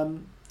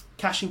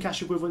 Cash and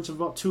cash equivalents of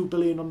about 2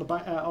 billion on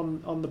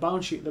the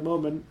balance sheet at the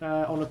moment,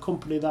 on a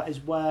company that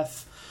is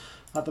worth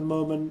at the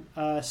moment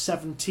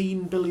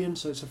 17 billion,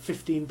 so it's a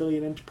 15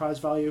 billion enterprise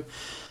value.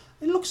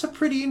 It looks a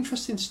pretty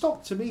interesting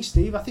stock to me,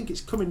 Steve. I think it's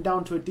coming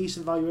down to a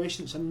decent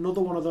valuation. It's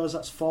another one of those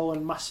that's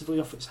fallen massively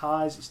off its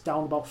highs. It's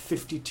down about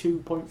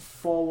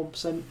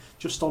 52.41%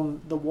 just on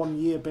the 1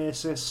 year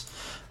basis.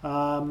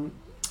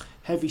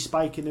 Heavy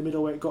spike in the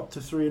middle where it got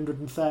to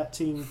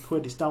 313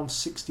 quid. It's down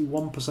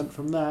 61%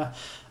 from there.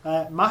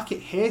 Market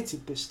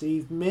hated this,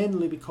 Steve,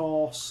 mainly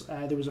because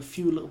there was a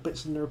few little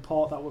bits in the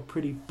report that were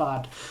pretty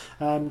bad.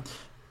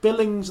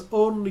 Billings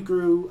only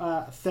grew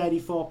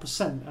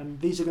 34%,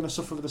 and these are going to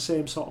suffer the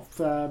same sort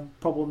of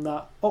problem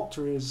that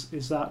Okta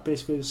is that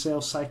basically the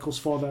sales cycles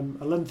for them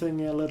are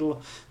lengthening a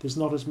little. There's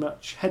not as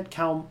much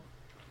headcount,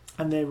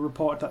 and they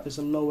reported that there's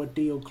a lower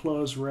deal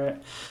close rate.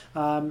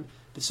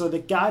 So the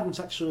guidance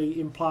actually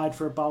implied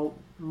for about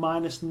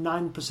minus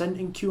 9%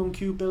 in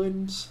Q-on-Q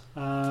billings,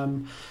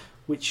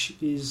 which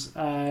is,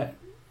 not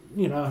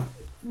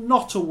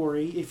a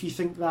worry if you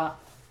think that,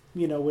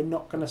 we're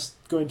not going to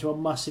go into a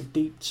massive,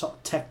 deep sort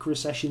of tech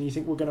recession. You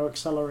think we're going to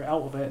accelerate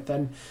out of it,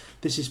 then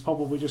this is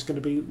probably just going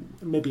to be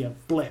maybe a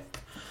blip.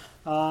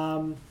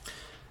 But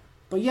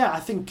yeah,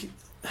 I think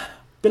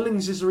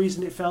billings is the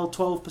reason it fell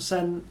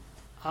 12%.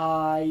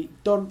 I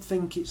don't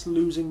think it's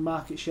losing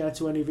market share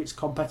to any of its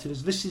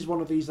competitors. This is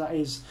one of these that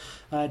is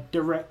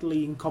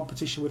directly in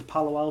competition with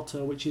Palo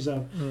Alto, which is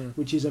a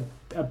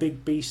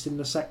big beast in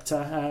the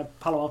sector.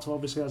 Palo Alto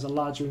obviously has a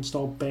larger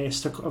installed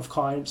base of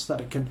clients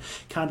that it can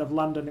kind of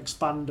land and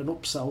expand and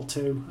upsell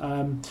to,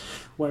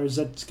 whereas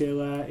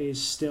Zscaler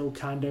is still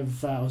kind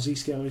of, or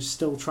Zscaler is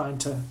still trying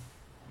to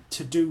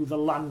do the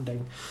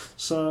landing.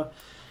 So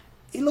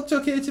it looked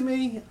okay to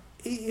me.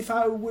 If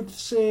I would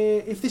say,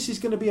 if this is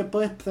going to be a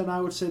blip, then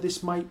I would say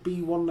this might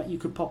be one that you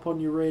could pop on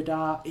your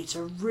radar. It's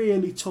a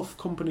really tough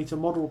company to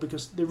model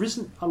because there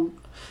isn't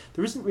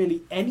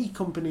really any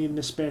company in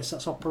this space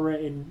that's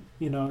operating,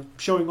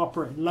 showing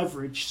operating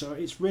leverage. So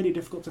it's really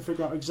difficult to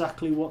figure out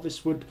exactly what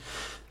this would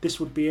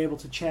be able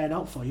to churn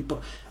out for you.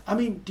 But I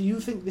mean, do you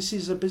think this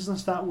is a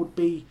business that would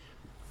be?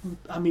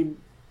 I mean,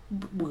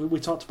 we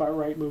talked about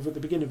Rightmove at the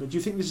beginning, but do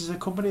you think this is a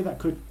company that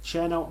could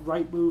churn out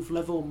Rightmove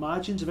level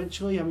margins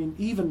eventually? I mean,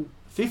 even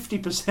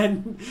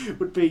 50%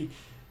 would be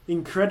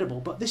incredible,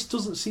 but this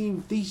doesn't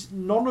seem,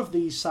 none of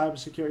these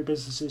cybersecurity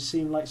businesses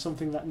seem like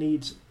something that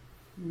needs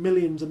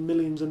millions and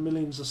millions and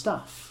millions of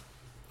staff.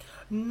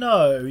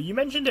 No, you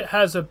mentioned it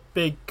has a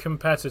big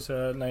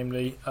competitor,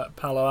 namely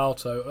Palo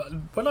Alto.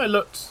 When I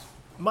looked,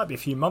 it might be a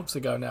few months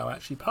ago now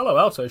actually, Palo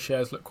Alto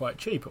shares looked quite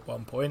cheap at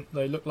one point.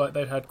 They looked like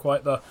they'd had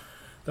quite the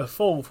the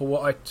fall for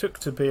what I took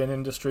to be an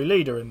industry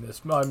leader in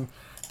this.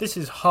 This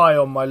is high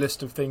on my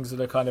list of things that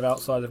are kind of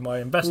outside of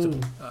my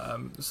investable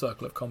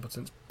circle of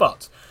competence.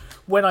 But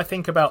when I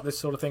think about this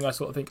sort of thing, I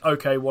sort of think,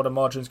 okay, what are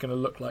margins going to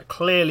look like?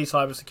 Clearly,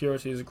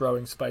 cybersecurity is a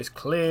growing space.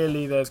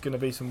 Clearly, there's going to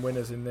be some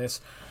winners in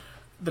this.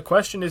 The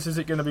question is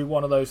it going to be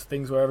one of those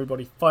things where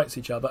everybody fights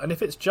each other? And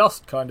if it's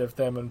just kind of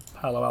them and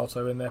Palo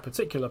Alto in their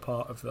particular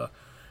part of the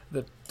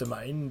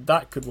domain,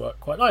 that could work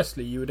quite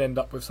nicely. You would end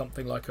up with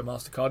something like a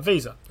MasterCard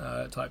Visa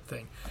type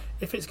thing.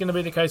 If it's going to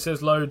be the case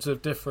there's loads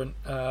of different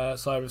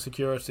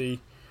cybersecurity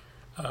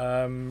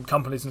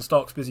companies and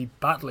stocks busy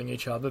battling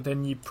each other,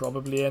 then you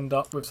probably end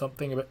up with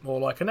something a bit more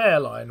like an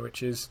airline,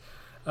 which is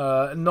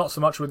not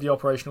so much with the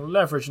operational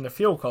leverage and the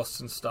fuel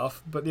costs and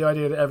stuff, but the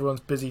idea that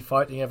everyone's busy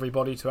fighting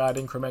everybody to add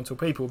incremental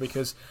people,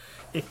 because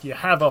if you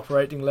have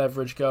operating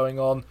leverage going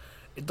on,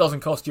 it doesn't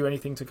cost you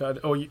anything to go,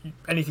 or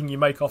anything you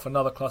make off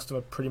another customer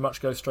pretty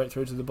much goes straight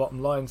through to the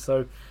bottom line,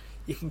 so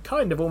you can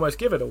kind of almost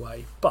give it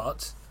away.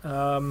 But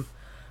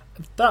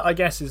that, I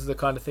guess, is the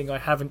kind of thing I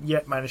haven't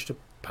yet managed to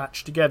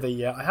patch together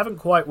yet. I haven't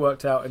quite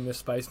worked out in this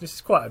space. This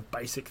is quite a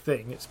basic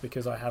thing. It's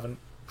because I haven't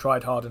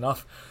tried hard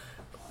enough.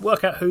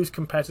 Work out who's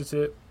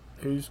competitive,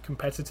 who's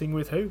competing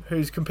with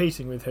who's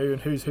competing with who,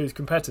 and who's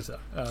competitor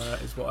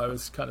is what I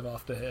was kind of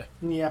after here.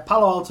 Yeah,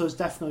 Palo Alto is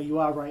definitely, you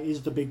are right,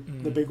 is the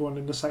big one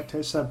in the sector.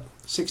 It's a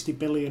 60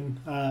 billion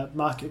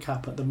market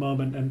cap at the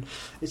moment, and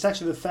it's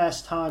actually the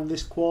first time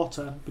this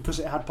quarter, because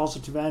it had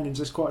positive earnings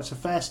this quarter, it's the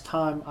first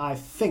time I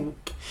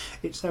think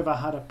it's ever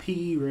had a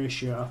PE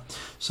ratio.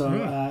 So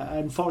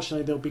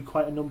unfortunately there'll be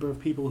quite a number of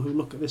people who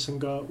look at this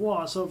and go,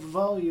 "What, it's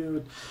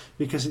overvalued,"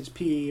 because its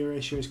PE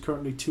ratio is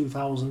currently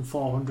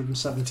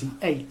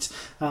 2,478.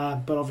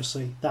 But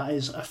obviously that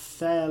is a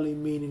fairly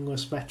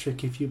meaningless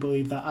metric if you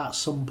believe that at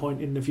some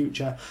point in the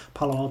future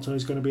Palo Alto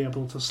is going to be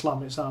able to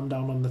slam its arm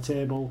down on the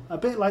table, a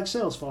bit like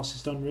Salesforce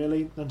has done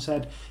really, and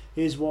said,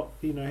 here's what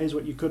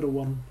you could have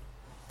won.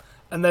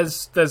 And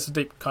there's a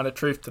deep kind of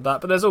truth to that,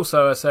 but there's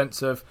also a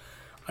sense of,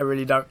 I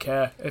really don't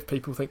care if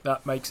people think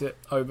that makes it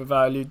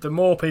overvalued. The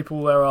more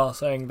people there are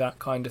saying that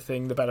kind of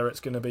thing, the better it's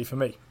going to be for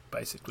me,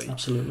 basically.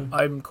 Absolutely.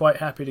 I'm quite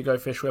happy to go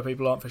fish where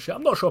people aren't fishing.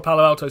 I'm not sure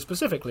Palo Alto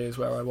specifically is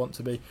where I want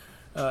to be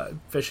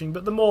fishing,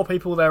 but the more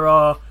people there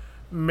are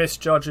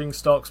misjudging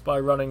stocks by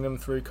running them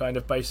through kind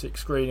of basic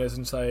screeners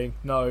and saying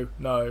no,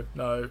 no,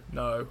 no,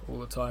 no all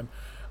the time.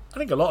 I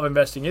think a lot of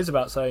investing is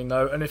about saying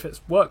no, and if it's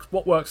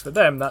what works for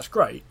them, that's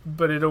great,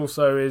 but it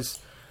also is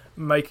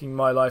making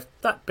my life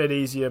that bit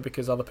easier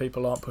because other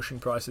people aren't pushing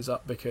prices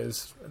up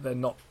because they're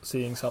not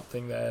seeing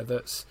something there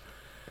that's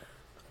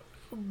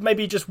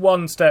maybe just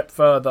one step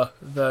further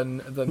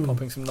than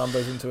popping some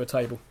numbers into a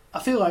table. I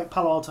feel like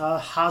Palo Alto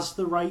has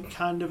the right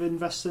kind of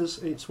investors.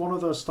 It's one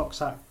of those stocks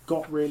that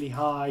got really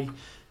high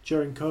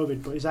during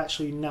COVID, but is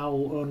actually now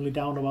only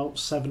down about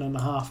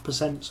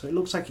 7.5%. So it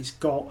looks like it's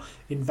got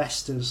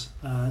investors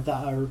that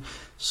are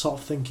sort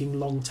of thinking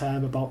long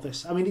term about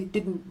this. I mean, it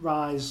didn't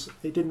rise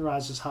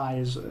as high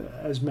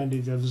as many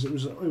of the others. It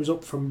was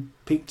up from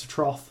peak to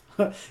trough.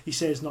 He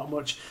says not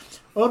much.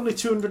 Only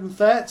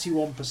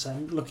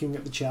 231% looking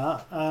at the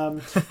chart,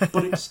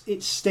 but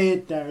it's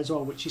stayed there as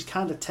well, which is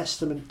kind of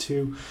testament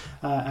to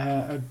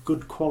a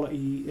good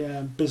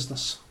quality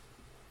business.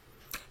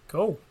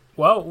 Cool.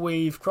 Well,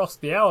 we've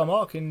crossed the hour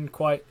mark in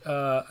quite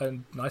a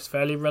nice,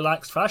 fairly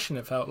relaxed fashion,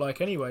 it felt like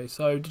anyway.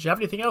 So did you have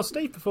anything else,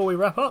 Steve, before we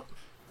wrap up?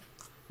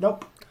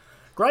 Nope.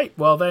 Great.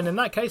 Well, then, in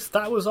that case,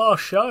 that was our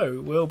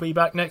show. We'll be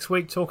back next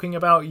week talking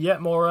about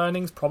yet more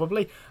earnings,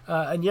 probably,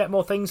 and yet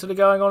more things that are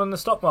going on in the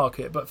stock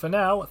market. But for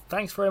now,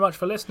 thanks very much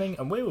for listening,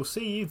 and we will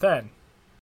see you then.